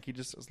saying. He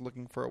just is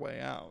looking for a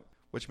way out,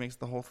 which makes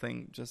the whole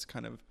thing just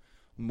kind of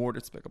more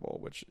despicable,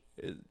 which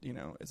is,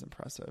 is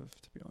impressive,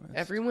 to be honest.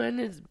 Everyone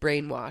is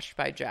brainwashed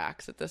by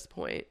Jax at this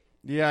point.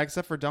 Yeah,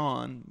 except for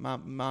Dawn. My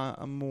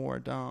amor,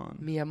 Dawn.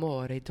 Mi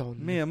amore,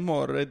 Don. Mi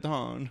amore,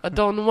 Dawn. A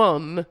Don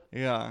Juan.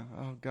 Yeah.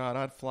 Oh, God,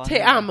 I'd fly Te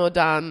him amo, out.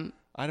 Don.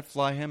 I'd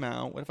fly him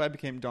out. What if I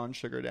became Dawn's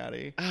sugar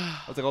daddy?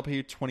 I was like, I'll pay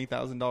you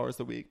 $20,000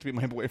 a week to be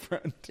my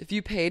boyfriend. If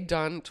you paid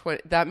Don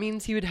 20, that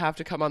means he would have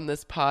to come on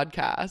this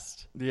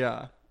podcast.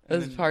 Yeah.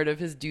 As part of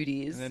his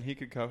duties. And then he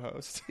could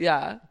co-host.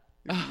 Yeah.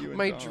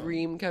 My Dawn.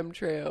 dream come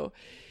true.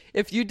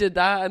 If you did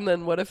that, and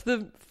then what if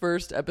the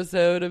first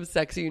episode of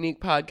Sexy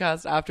Unique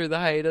podcast after the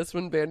hiatus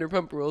when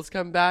Vanderpump Rules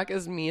come back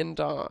is me and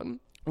Dawn?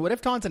 What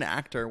if Dawn's an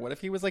actor? What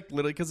if he was like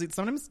literally, because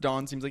sometimes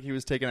Dawn seems like he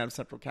was taken out of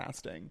central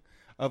casting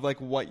of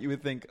like what you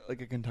would think like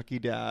a Kentucky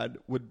dad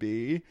would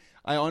be.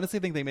 I honestly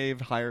think they may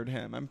have hired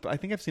him. I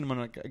think I've seen him on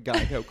like a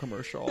Geico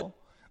commercial.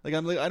 I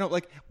don't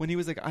like when he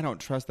was like, I don't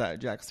trust that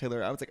Jax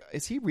Taylor. I was like,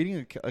 is he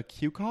reading a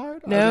cue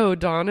card? No,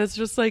 Dawn is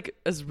just like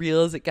as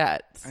real as it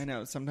gets. I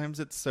know. Sometimes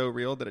it's so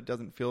real that it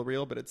doesn't feel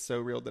real, but it's so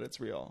real that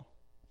it's real.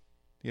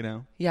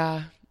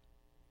 Yeah.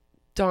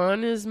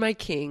 Dawn is my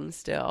king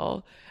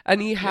still. And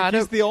he's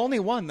the only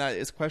one that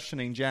is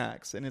questioning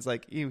Jax and is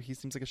like, ew, he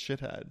seems like a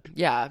shithead.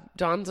 Yeah,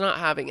 Dawn's not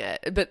having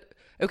it. But,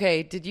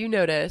 okay, did you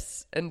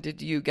notice and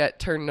did you get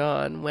turned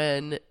on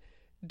when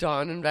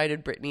Dawn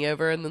invited Brittany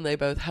over and then they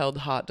both held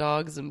hot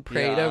dogs and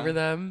prayed over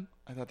them?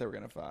 I thought they were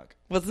going to fuck.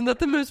 Wasn't that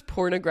the most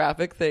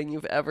pornographic thing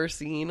you've ever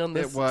seen on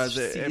this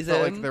season? It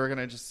felt like they were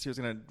going to she was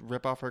going to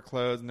rip off her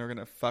clothes and they were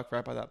going to fuck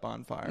right by that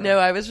bonfire. No,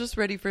 I was just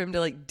ready for him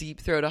to like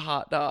deep throat a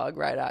hot dog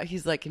right out.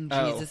 He's like, in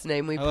Jesus'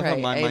 name we pray. I love how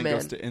my Amen. mind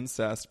goes to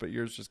incest, but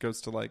yours just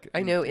goes to like...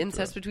 I know,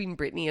 incest between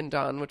Brittany and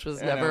Dawn, which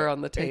was never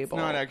on the table.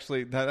 It's not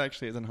actually... That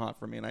actually isn't hot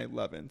for me, and I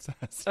love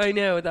incest. I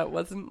know, that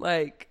wasn't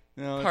like...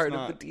 part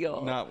of the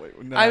deal.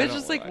 I was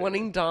just like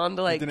wanting Dawn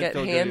to like get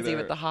handsy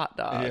with the hot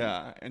dog.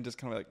 Yeah, and just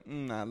kind of like,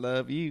 I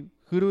love you.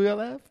 Who do we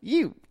love?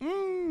 You.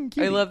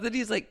 I love that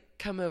he's like,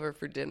 come over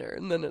for dinner,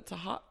 and then it's a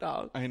hot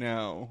dog. I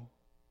know.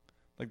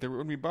 Like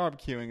when we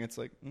barbecuing, it's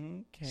like,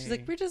 okay. She's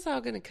like, we're just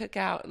all gonna cook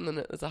out, and then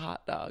it was a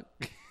hot dog.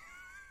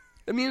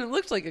 I mean, it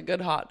looked like a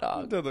good hot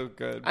dog. It did look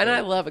good, and I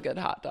love a good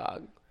hot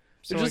dog.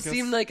 So it just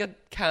seemed like a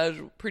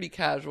pretty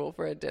casual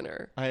for a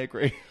dinner. I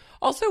agree.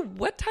 Also,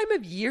 what time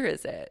of year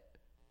is it?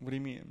 What do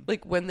you mean?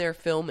 Like when they're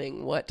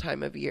filming, what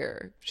time of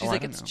year? She's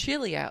like, it's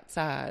chilly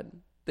outside.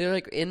 They're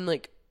like in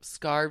like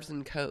scarves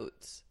and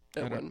coats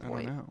at one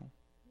point. I don't know.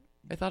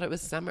 I thought it was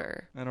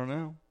summer. I don't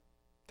know.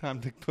 Time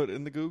to put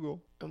in the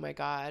Google. Oh my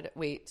God.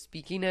 Wait,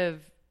 speaking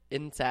of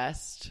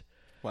incest.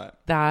 What?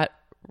 That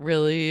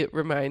really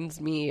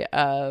reminds me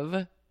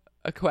of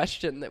a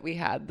question that we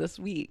had this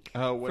week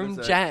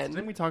from Jen.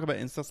 Didn't we talk about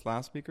incest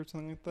last week or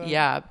something like that?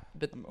 Yeah,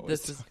 but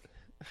this is...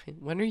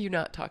 When are you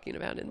not talking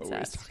about incest? I'm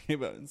always talking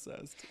about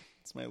incest.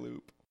 It's my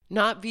loop.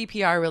 Not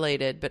VPR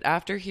related, but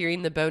after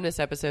hearing the bonus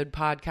episode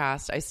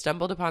podcast, I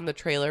stumbled upon the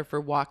trailer for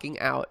Walking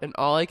Out, and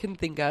all I can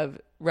think of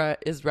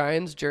is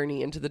Ryan's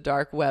journey into the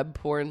dark web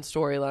porn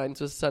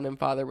storylines with son and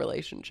father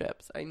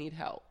relationships. I need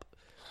help.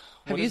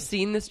 Have you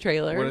seen this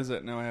trailer? What is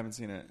it? No, I haven't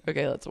seen it.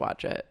 Okay, let's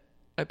watch it.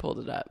 I pulled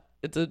it up.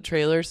 It's a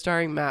trailer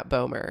starring Matt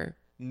Bomer.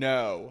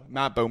 No.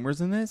 Matt Bomer's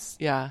in this?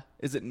 Yeah.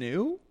 Is it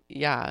new?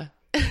 Yeah.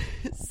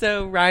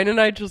 So Ryan and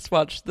I just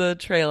watched the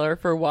trailer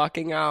for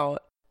Walking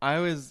Out.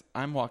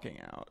 I'm walking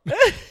out.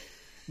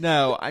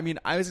 No, I mean,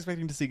 I was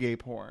expecting to see gay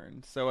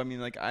porn. So, I mean,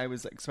 like, I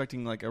was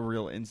expecting, like, a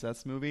real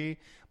incest movie.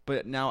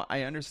 But now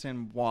I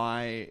understand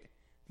why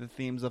the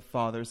themes of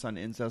father-son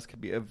incest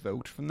could be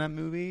evoked from that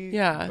movie.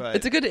 Yeah. But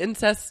it's a good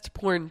incest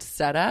porn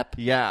setup.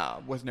 Yeah,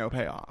 with no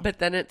payoff. But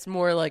then it's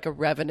more like a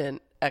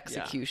Revenant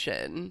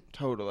execution. Yeah,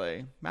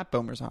 totally. Matt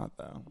Bomer's hot,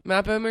 though.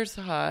 Matt Bomer's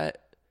hot.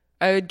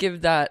 I would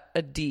give that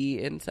a D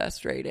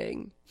incest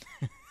rating.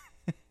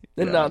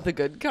 And not the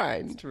good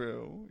kind. It's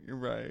true. You're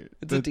right.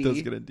 It's a D. It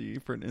does get a D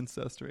for an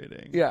incest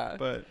rating. Yeah.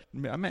 But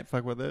I might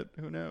fuck with it.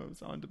 Who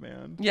knows? On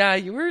demand. Yeah,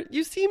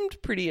 you seemed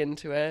pretty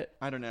into it.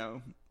 I don't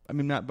know. I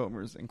mean, Matt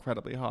Bomer's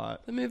incredibly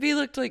hot. The movie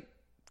looked like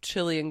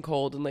chilly and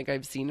cold, and like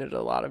I've seen it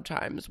a lot of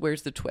times.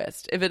 Where's the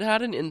twist? If it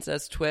had an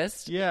incest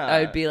twist, Yeah.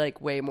 I'd be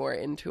like way more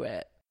into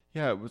it.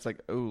 Yeah, it was like,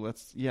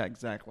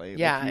 exactly.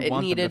 Yeah, Like, you it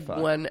want them to needed fuck,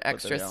 one but they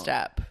extra don't.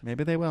 step.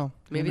 Maybe they will.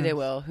 Maybe they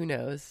will. Who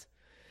knows?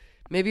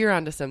 Maybe you're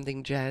onto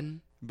something,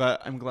 Jen.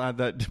 But I'm glad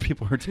that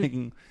people are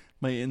taking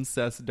my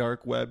incest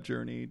dark web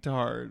journey to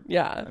heart.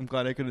 Yeah. I'm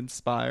glad I could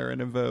inspire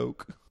and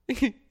evoke.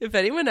 If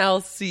anyone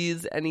else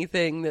sees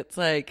anything that's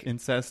like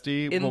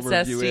Incesty, we'll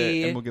review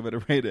it and we'll give it a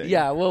rating.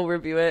 Yeah, we'll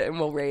review it and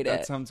we'll rate it.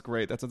 That sounds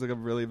great. That sounds like a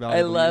really I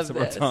valuable love use of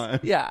our this. time.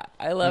 Yeah,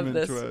 I love I'm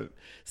this. into it.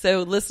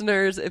 So,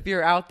 listeners, if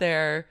you're out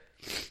there,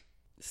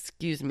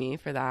 excuse me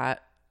for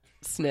that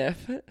sniff.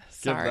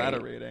 Sorry. Give that a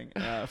rating.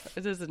 F.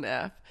 It is an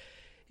F.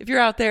 If you're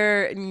out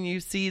there and you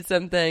see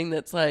something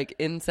that's like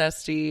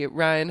incesty,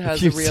 Ryan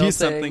has If a you real see thing.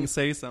 something,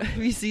 say something. If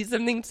you see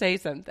something, say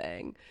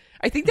something.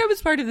 I think that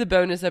was part of the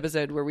bonus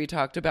episode where we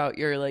talked about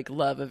your like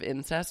love of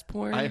incest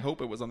porn. I hope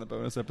it was on the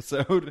bonus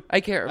episode. I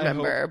can't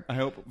remember. I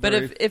hope. But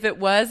very- if it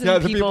was, and yeah,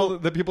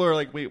 the people are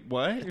like, wait,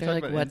 what? You're they're talking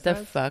like, about what the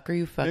incest? fuck are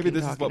you fucking Maybe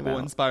this is talking what will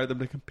about? inspire them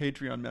to become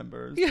Patreon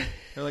members.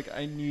 They're like,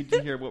 I need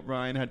to hear what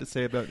Ryan had to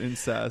say about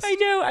incest. I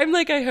know. I'm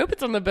like, I hope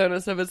it's on the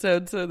bonus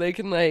episode so they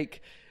can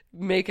like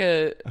make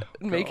it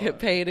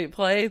pay to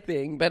play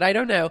thing. But I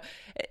don't know.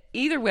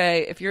 Either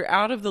way, if you're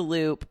out of the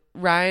loop,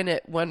 Ryan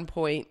at one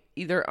point,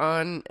 either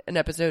on an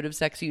episode of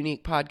Sex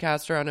Unique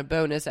podcast or on a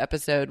bonus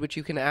episode, which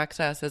you can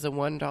access as a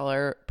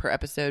 $1 per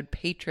episode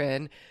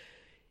patron,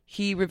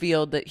 he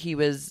revealed that he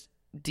was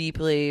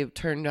deeply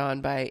turned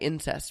on by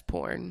incest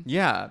porn.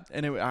 Yeah,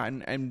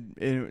 and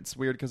it's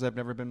weird because I've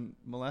never been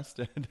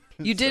molested.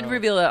 You did So-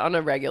 reveal it on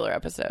a regular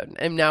episode.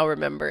 I'm now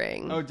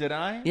remembering. Oh, did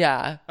I?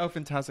 Yeah. Oh,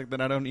 fantastic!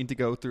 Then I don't need to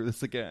go through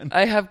this again.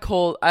 I have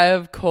cold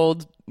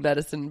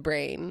medicine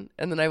brain,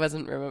 and then I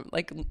wasn't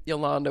like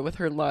Yolanda with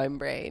her Lyme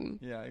brain.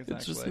 Yeah, exactly.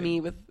 It's just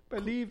me with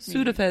Believe me.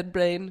 Sudafed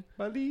brain.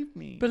 Believe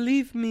me.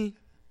 Believe me.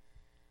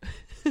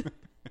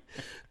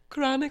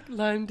 Chronic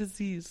Lyme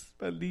disease.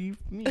 Believe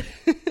me.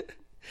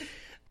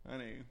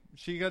 Honey,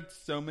 she got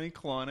so many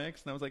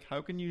colonics, and I was like,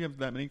 how can you have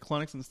that many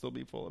colonics and still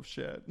be full of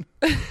shit?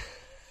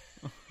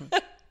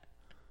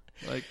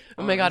 Like,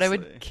 Oh my god, I honestly.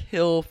 would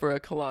kill for a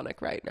colonic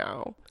right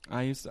now.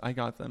 I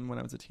got them when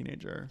I was a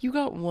teenager. You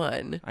got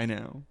one. I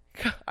know.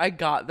 I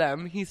got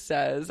them, he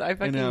says. I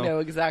fucking know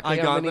exactly I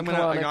how got many them when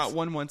colonics. I got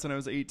one once when I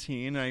was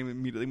 18, and I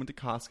immediately went to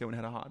Costco and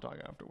had a hot dog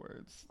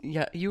afterwards.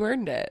 Yeah, you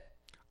earned it.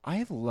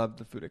 I love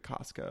the food at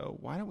Costco.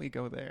 Why don't we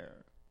go there?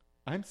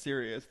 I'm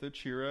serious. The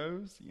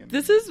churros. Yummy.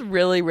 This is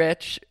really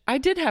rich. I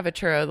did have a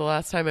churro the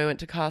last time I went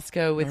to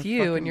Costco with They're you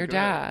fucking and your good.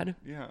 dad.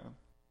 Yeah,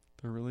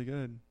 they're really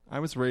good. I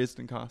was raised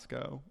in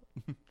Costco.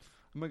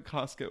 I'm a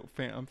Costco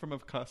fan. I'm from a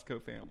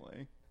Costco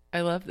family.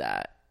 I love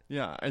that.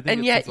 Yeah, I think. And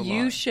it yet says a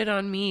you lot. shit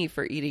on me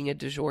for eating a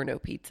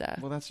DiGiorno pizza.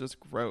 Well, that's just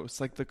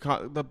gross. Like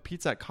the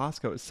pizza at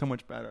Costco is so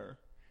much better,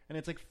 and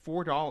it's like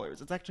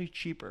 $4. It's actually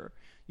cheaper.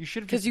 You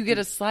should 'Cause you get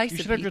a slice You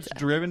of should have pizza. just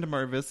driven to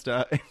Mar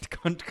Vista and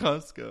gone to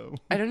Costco.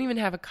 I don't even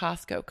have a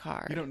Costco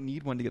card. You don't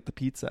need one to get the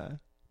pizza.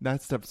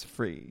 That stuff's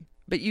free.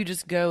 But you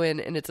just go in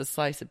and it's a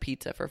slice of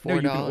pizza for $4. No,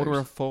 you can order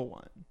a full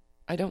one.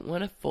 I don't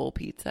want a full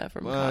pizza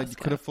from Well, you Costco.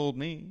 could have fooled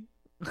me.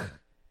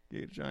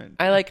 You giant.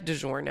 I like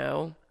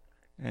DiGiorno.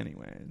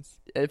 Anyways.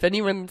 If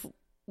anyone's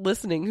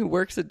listening who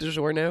works at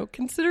DiGiorno,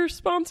 consider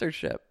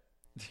sponsorship.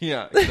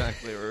 Yeah,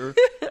 exactly. Or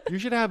you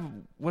should have,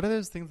 what are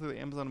those things on the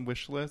Amazon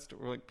wish list,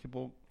 or like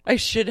people? I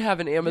should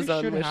have an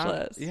Amazon should wish have-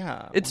 list.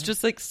 yeah. It's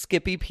just like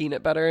Skippy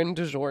peanut butter and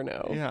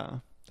DiGiorno. Yeah,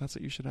 that's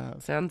what you should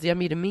have. Sounds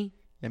yummy to me.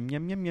 Yum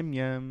yum yum yum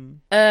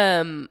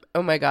yum.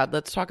 Oh my god,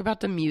 let's talk about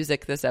the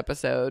music this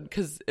episode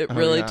because it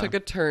really took a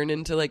turn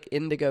into like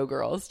Indigo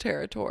Girls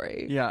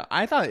territory. Yeah,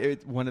 I thought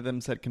one of them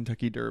said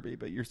Kentucky Derby,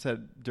 but you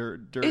said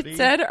dirty. It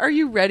said, "Are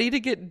you ready to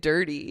get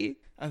dirty?"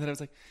 And then I was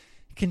like,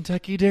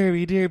 Kentucky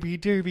Derby, Derby,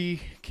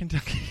 Derby,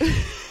 Kentucky.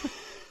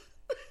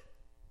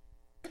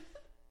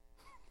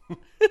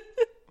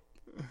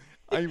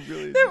 I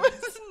really. That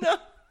was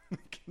not.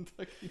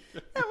 Kentucky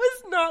Derby. That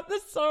was not the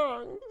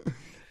song.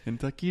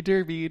 Kentucky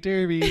Derby,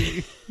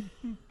 Derby.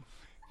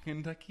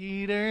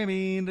 Kentucky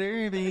Derby,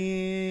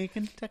 Derby.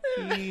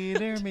 Kentucky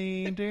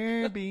Derby,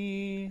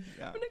 Derby.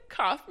 Yeah. I'm gonna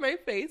cough my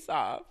face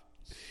off.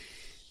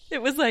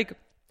 It was like,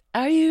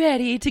 "Are you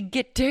ready to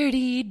get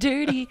dirty,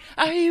 dirty?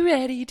 Are you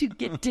ready to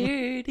get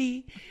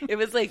dirty?" It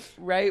was like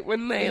right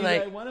when they Hey,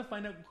 like, I want to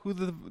find out who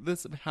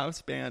this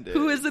house band is.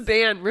 "Who is the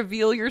band?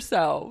 Reveal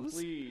yourselves."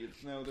 Please,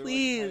 no, they're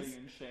Please. like hiding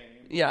in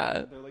shame.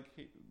 Yeah. They're like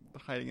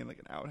hiding in like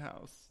an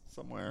outhouse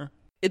somewhere.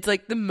 It's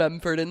like the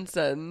Mumford and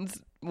Sons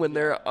when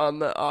they're on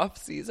the off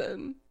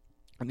season.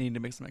 I need to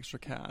make some extra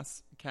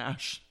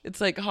cash.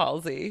 It's like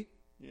Halsey.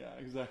 Yeah,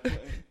 exactly.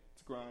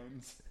 It's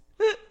Grimes.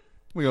 Oh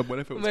my god, what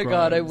if it Oh was my Grimes?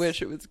 god, I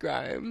wish it was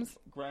Grimes.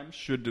 Grimes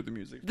should do the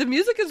music. The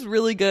music is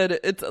really good.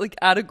 It's like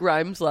at a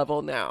Grimes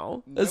level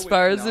now. No, as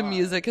far it's as the not.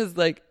 music has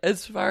like,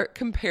 as far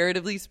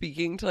comparatively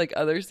speaking to like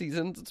other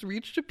seasons, it's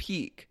reached a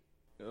peak.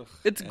 Ugh,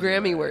 It's anyways.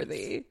 Grammy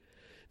worthy.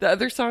 The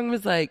other song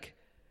was like,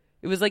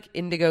 it was like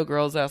Indigo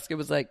Girls-esque. It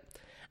was like,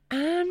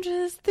 "I'm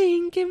just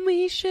thinking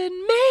we should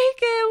make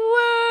it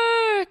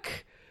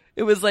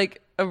It was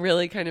like a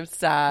really kind of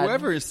sad.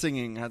 Whoever is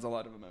singing has a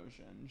lot of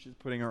emotion. She's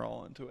putting her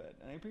all into it,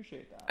 and I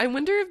appreciate that. I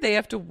wonder if they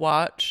have to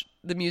watch,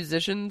 the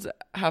musicians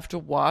have to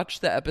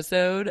watch the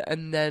episode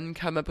and then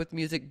come up with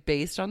music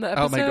based on the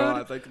episode. Oh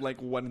my god!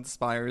 Like what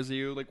inspires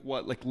you? Like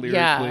what? Like lyrically?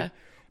 Yeah.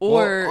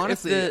 Or well,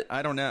 honestly, if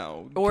I don't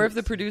know. Or if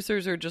the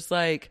producers are just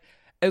like,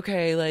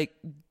 okay, like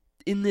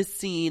in this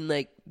scene,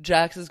 like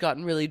Jax has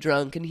gotten really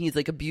drunk and he's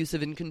like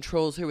abusive and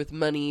controls her with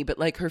money, but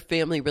like her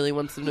family really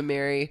wants them to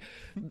marry.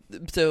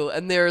 So,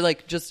 and they're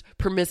like just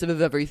permissive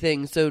of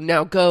everything. So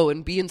now go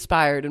and be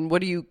inspired. And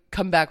what do you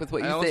come back with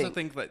what you think? I also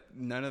think that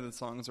none of the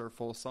songs are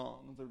full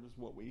songs. They're just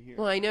what we hear.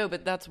 Well, I know,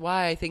 but that's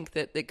why I think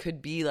that it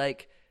could be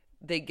like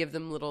they give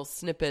them little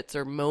snippets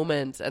or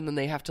moments and then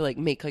they have to like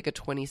make like a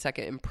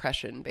 20-second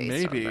impression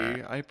based on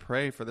that. I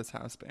pray for this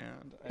house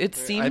band. I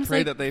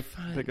pray like that they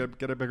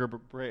get a bigger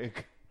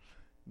break.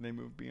 And they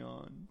move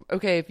beyond.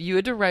 Okay, if you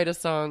had to write a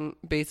song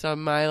based on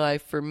my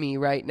life for me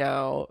right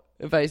now,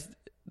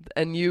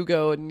 and you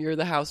go and you're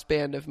the house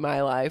band of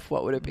my life,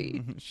 what would it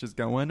be? She's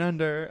going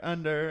under,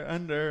 under,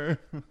 under.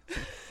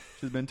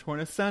 She's been torn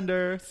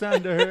asunder,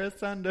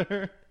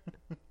 asunder.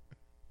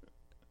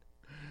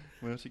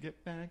 Will she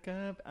get back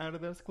up out of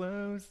those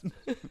clothes?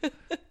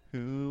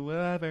 Who will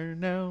ever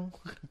know?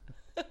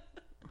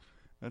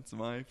 That's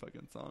my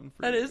fucking song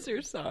for That you. is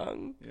your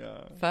song.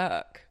 Yeah.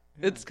 Fuck.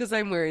 Yeah. It's because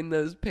I'm wearing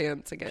those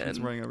pants again. She's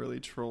wearing a really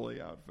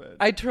trolly outfit.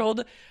 I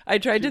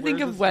tried to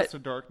think of what to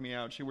dark me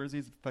out. She wears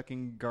these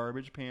fucking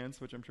garbage pants,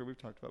 which I'm sure we've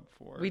talked about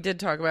before. We did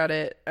talk about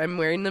it. I'm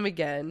wearing them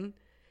again.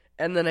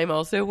 And then I'm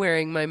also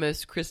wearing my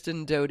most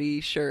Kristen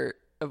Doty shirt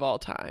of all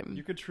time.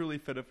 You could truly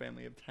fit a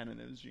family of 10 in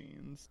those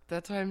jeans.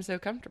 That's why I'm so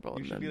comfortable You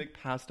in should them. be like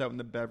passed out in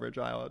the beverage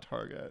aisle at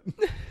Target.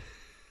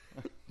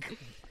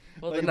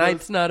 Well, like the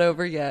night's not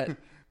over yet.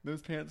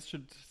 Those pants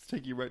should just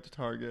take you right to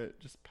Target,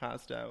 just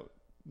passed out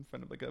in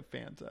front of like a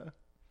Fanta.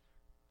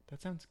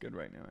 That sounds good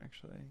right now,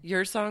 actually.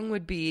 Your song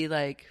would be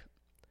like,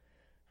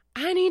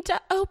 I need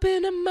to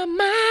open up my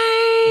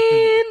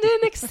mind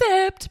and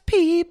accept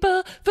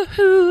people for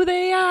who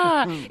they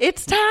are.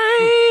 It's time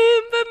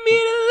for me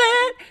to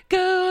let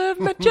go of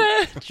my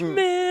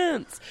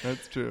judgments.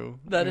 That's true.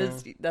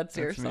 That's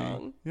your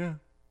song. Me. Yeah,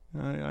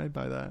 I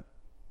buy that.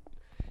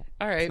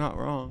 All right. It's not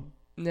wrong.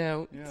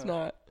 No, it's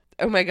not.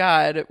 Oh my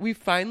God. We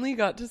finally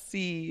got to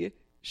see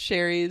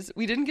Sherry's.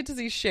 We didn't get to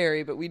see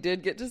Sherry, but we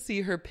did get to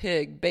see her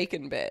pig,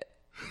 Bacon Bit.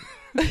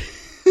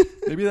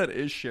 Maybe that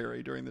is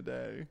Sherry during the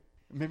day.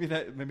 Maybe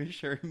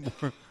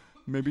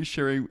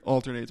Sherry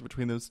alternates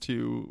between those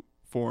two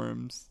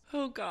forms.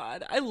 Oh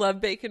God, I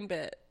love Bacon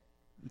Bit.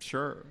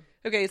 Sure.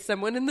 Okay,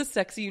 someone in the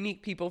Sexy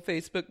Unique People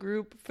Facebook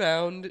group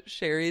found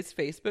Sherry's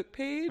Facebook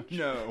page.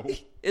 No.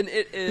 And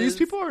it is... These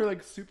people are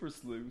like super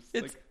sleuths.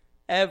 It's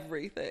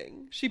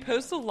everything. She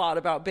posts a lot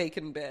about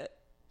Bacon Bit.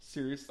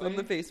 Seriously? On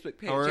the Facebook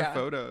page, How are her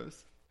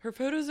photos? Her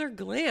photos are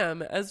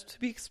glam, as to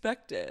be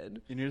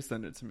expected. You need to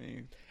send it to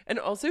me. And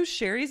also,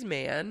 Sherry's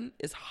man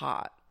is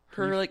hot.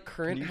 Her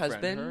current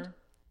husband.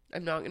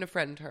 I'm not going to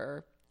friend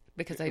her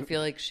because I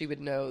feel like she would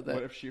know that.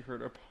 What if she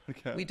heard our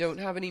podcast? We don't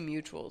have any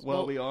mutuals.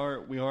 Well, we are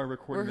recording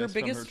we're her this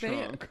biggest from her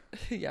fan. trunk.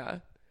 Yeah.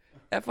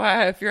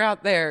 FYI, if you're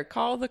out there,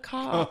 call the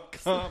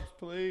cops. Oh, cops,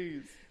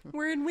 please.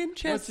 We're in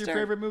Winchester. What's your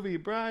favorite movie?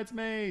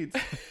 Bridesmaids.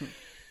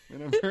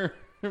 Remember?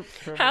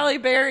 Halle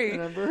Berry.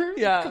 Remember?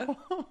 Yeah.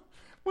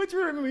 What's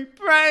your favorite movie?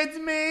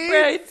 Bridesmaids.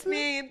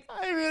 Bridesmaids.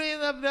 I really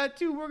love that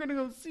too. We're gonna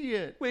go see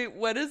it.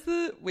 What was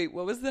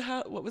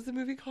the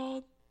movie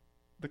called?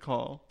 The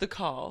Call. The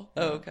Call.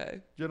 Yeah. Oh, okay.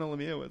 Jenna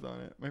Lemire was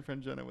on it. My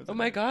friend Jenna was. Oh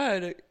my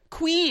God,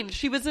 Queen.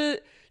 She was a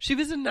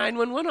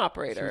 911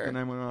 operator. She was a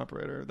 911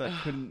 operator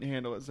that couldn't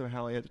handle it, so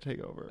Halle had to take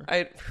over.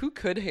 Who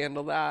could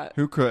handle that?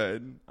 Who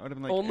could? I would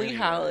have been like only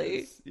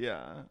Halle.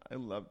 Yeah, I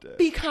loved it.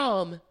 Be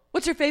calm.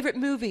 What's your favorite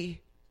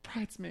movie?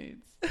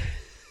 Bridesmaids.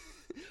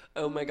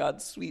 Oh my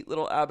God, sweet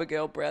little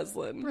Abigail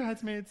Breslin.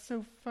 Bridesmaids,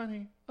 so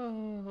funny.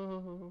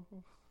 Oh.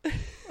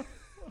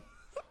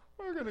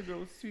 We're gonna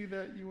go see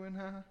that, you and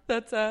I.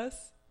 That's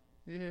us.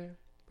 Yeah.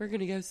 We're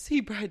gonna go see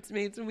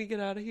Bridesmaids when we get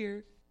out of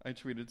here. I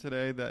tweeted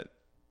today that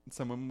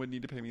someone would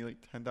need to pay me like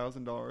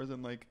 $10,000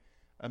 and like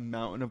a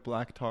mountain of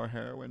black tar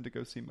heroin to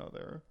go see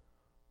Mother.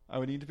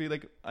 I need to be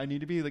like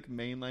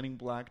mainlining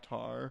black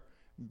tar,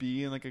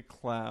 be in like a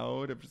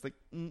cloud of just like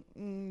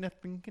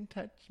nothing can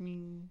touch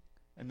me.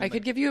 And then, I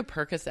could give you a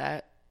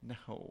Percocet.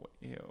 No,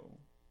 ew.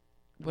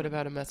 What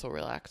about a muscle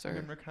relaxer? I'm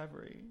in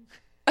recovery.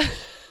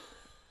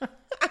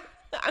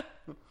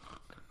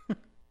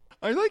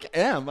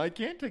 I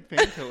can't take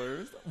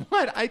painkillers.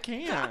 What? I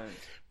can't.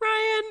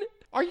 Ryan.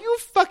 Are you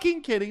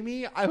fucking kidding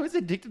me? I was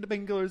addicted to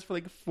painkillers for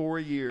like 4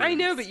 years. I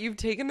know, but you've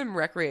taken them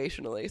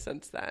recreationally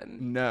since then.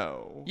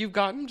 No. You've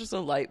gotten just a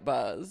light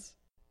buzz.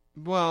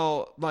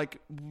 Well, like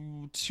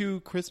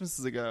 2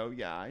 Christmases ago,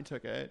 yeah, I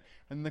took it.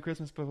 And the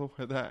Christmas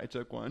before that, I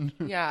took one.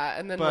 Yeah,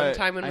 and then one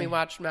time when we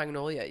watched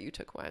Magnolia, you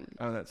took one.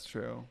 Oh, that's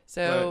true.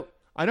 So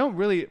but I don't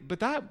really, but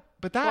that.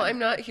 Well, I'm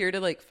not here to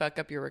like fuck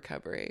up your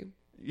recovery.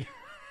 Yeah.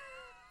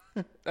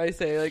 I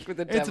say like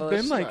with a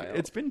devilish smile.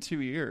 It's been 2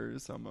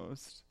 years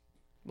almost.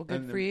 Well,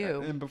 good for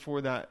you. And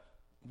before that,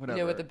 whatever.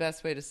 You know what the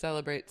best way to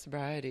celebrate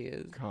sobriety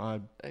is?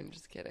 God. I'm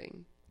just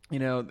kidding. You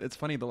know, it's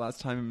funny. The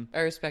last time I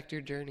respect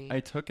your journey. I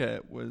took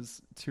it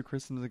was 2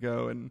 Christmas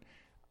ago, and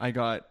I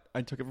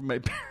took it from my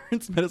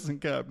parents' medicine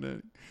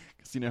cabinet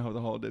because you know how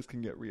the holidays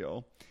can get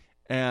real.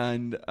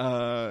 And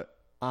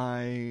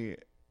I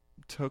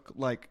took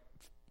like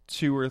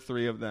 2 or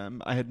 3 of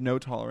them. I had no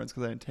tolerance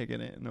because I hadn't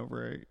taken it in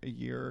over a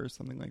year or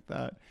something like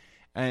that.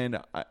 And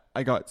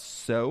I got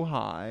so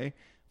high,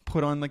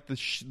 put on like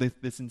this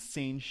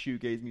insane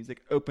shoegaze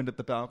music, opened at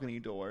the balcony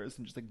doors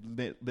and just like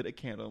lit a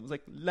candle and was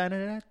like la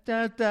da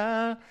da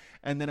da.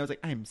 And then I was like,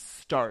 I'm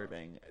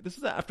starving. This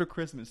was after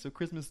Christmas, so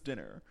Christmas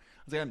dinner.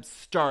 I was like, I'm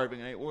starving.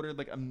 And I ordered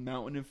like a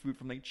mountain of food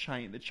from like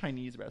the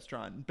Chinese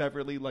restaurant,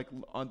 Beverly,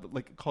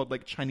 called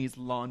like Chinese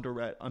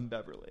Laundrette on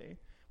Beverly,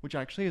 which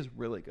actually is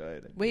really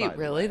good. Wait,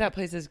 really? That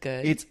place is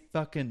good? It's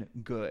fucking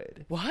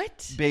good.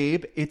 What?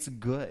 Babe, it's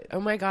good. Oh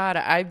my God.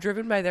 I've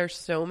driven by there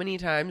so many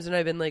times and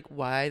I've been like,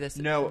 why this?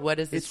 No, what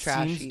is this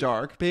trash? It seems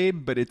dark,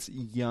 babe, but it's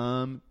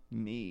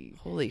yummy.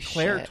 Holy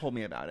Claire shit. told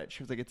me about it.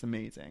 She was like, it's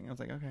amazing. I was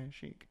like, okay,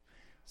 chic.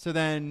 So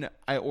then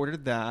I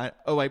ordered that.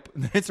 I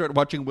started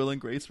watching Will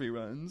and Grace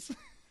reruns.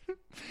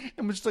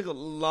 And was just like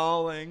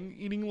lolling,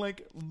 eating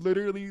like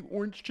literally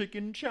orange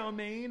chicken, chow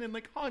mein, and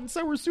like hot and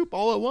sour soup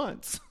all at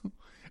once.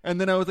 And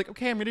then I was like,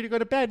 okay, I'm ready to go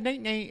to bed. Night,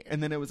 night.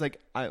 And then it was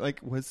like, I like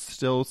was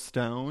still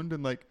stoned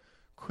and like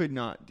could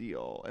not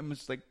deal. And was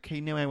just like,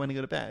 okay, now I want to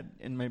go to bed.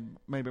 And my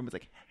brain was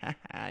like,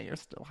 ha, you're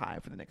still high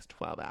for the next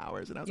 12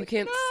 hours. And I was You like,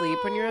 can't no! sleep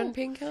when you're on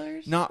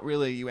painkillers? Not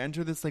really. You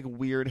enter this like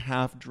weird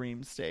half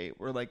dream state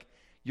where like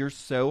you're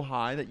so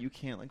high that you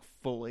can't like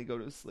fully go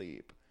to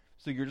sleep.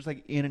 So you're just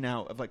like in and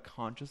out of like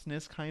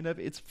consciousness kind of.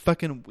 It's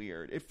fucking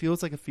weird. It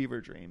feels like a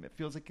fever dream. It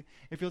feels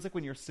like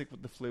when you're sick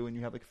with the flu and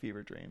you have like a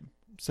fever dream.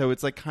 So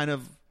it's like kind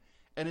of,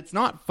 and it's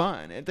not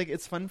fun.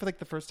 It's fun for like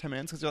the first 10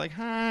 minutes because you're like,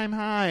 hi, I'm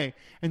high.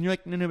 And you're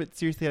like, no, but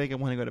seriously, like I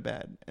want to go to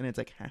bed. And it's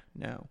like,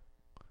 no.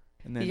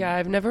 And then Yeah,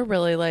 I've never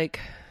really like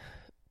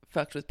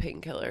fucked with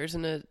painkillers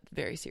in a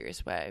very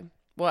serious way.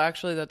 Well,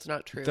 actually, that's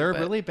not true. They're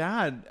but really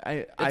bad.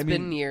 It's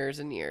been years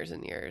and years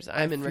and years.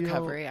 I'm in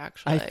recovery,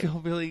 actually. I feel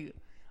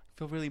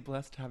really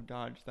blessed to have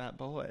dodged that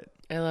bullet.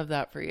 I love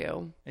that for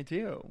you. I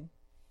do.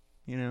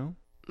 You know?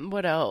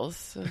 What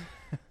else?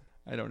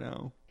 I don't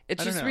know.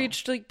 It's I don't just know.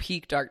 reached like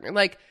peak darkness.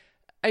 Like,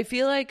 I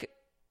feel like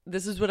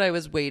this is what I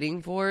was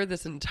waiting for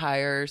this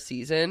entire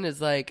season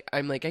is like,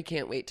 I'm like, I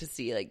can't wait to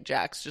see like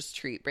Jax just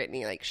treat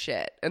Brittany like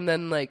shit. And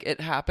then like it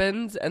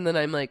happens. And then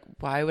I'm like,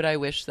 why would I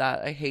wish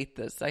that? I hate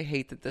this. I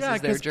hate that this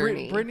is their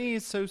journey. Brittany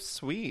is so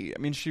sweet. I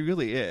mean, she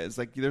really is.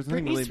 Like, there's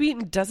nothing Brittany's really sweet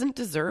and doesn't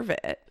deserve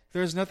it.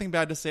 There's nothing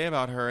bad to say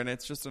about her, and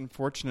it's just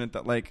unfortunate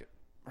that like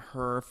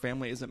her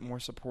family isn't more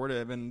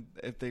supportive, and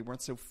if they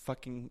weren't so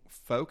fucking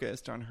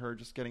focused on her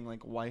just getting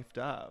like wifed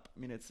up. I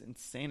mean, it's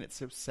insane. It's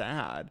so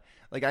sad.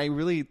 Like, I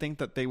really think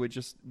that they would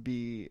just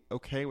be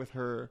okay with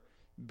her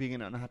being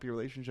in an unhappy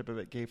relationship if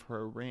it gave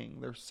her a ring.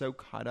 They're so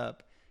caught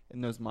up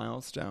in those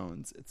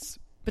milestones.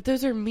 But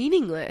those are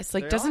meaningless.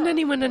 Like, They doesn't are,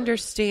 anyone of course.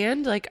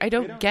 understand? Like, I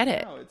don't get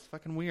it. No, it's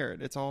fucking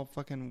weird. It's all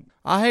fucking.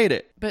 I hate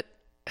it. But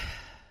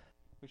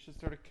We should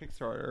start a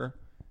Kickstarter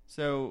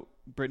so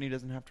Brittany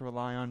doesn't have to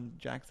rely on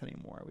Jax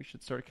anymore. We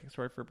should start a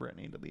Kickstarter for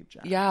Brittany to leave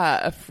Jax.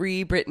 yeah, a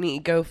free Brittany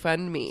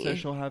GoFundMe. So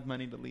she'll have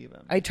money to leave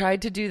him. I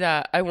tried to do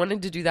that. I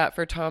wanted to do that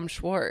for Tom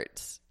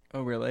Schwartz.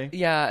 Oh, really?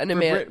 Yeah, and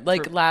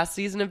For last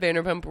season of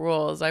Vanderpump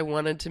Rules, I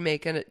wanted to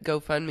make a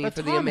GoFundMe But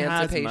for Tom the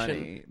emancipation. has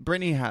money.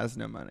 Brittany has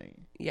no money.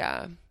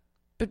 Yeah,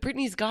 but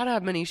Brittany's got to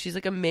have money. She's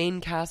like a main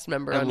cast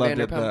member on loved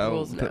it, Vanderpump though.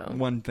 Rules now. The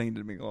one thing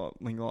did me go.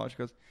 She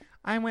goes,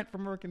 I went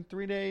from working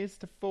 3 days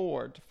to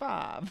 4 to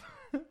 5.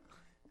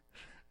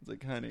 It's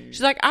like, honey.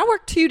 She's like, I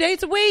work 2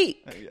 days a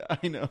week. Yeah,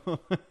 I know.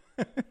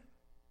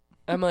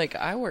 I'm like,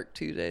 I work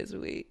 2 days a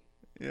week.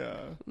 Yeah.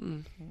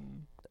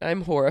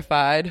 I'm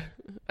horrified.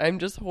 I'm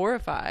just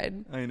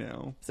horrified. I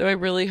know. So I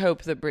really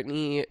hope that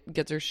Brittany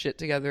gets her shit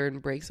together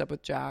and breaks up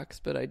with Jax,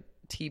 but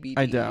TBD.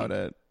 I doubt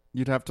it.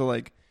 You'd have to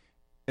like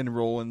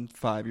enroll in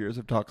 5 years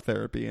of talk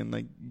therapy and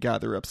like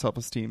gather up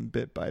self-esteem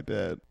bit by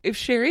bit. If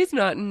Sherry's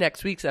not in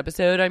next week's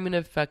episode, I'm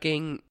gonna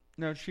fucking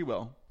No, she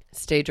will.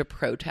 stage a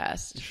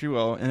protest. She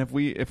will. And if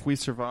we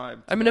survive,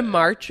 I'm gonna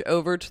march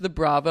over to the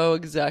Bravo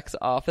execs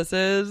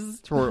offices.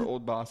 to our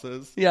old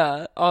bosses.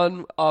 Yeah,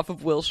 off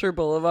of Wilshire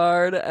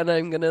Boulevard, and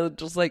I'm gonna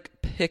just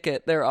like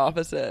picket their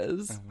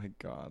offices. Oh my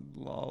god,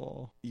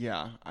 lol.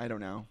 Yeah, I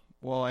don't know.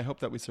 Well, I hope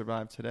that we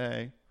survive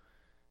today.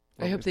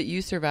 I hope that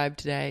you survive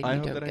today. And I you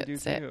hope don't that get I do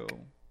sick. too.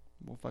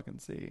 We'll fucking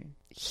see.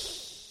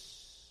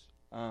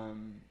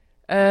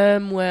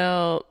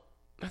 Well,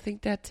 I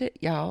think that's it,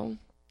 y'all.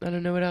 I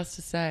don't know what else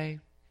to say.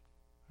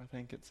 I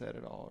think it said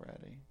it all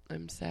already.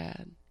 I'm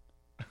sad.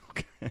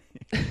 Okay.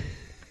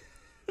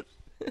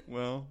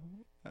 Well,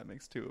 that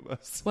makes 2 of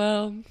us.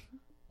 Well,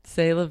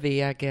 c'est la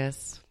vie, I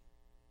guess.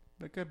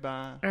 But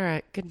goodbye. All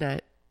right, good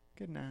night.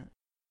 Good night.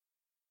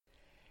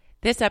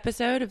 This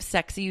episode of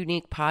Sexy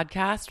Unique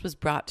Podcast was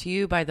brought to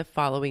you by the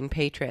following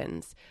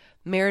patrons: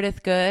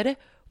 Meredith Good,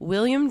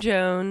 William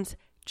Jones,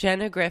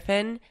 Jenna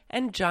Griffin,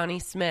 and Johnny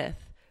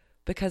Smith.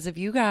 Because of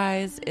you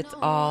guys, it's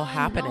all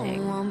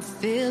happening. I'm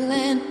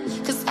feeling,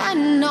 'cause I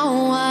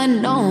know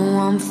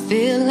I'm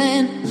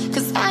feeling,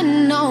 'cause I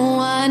know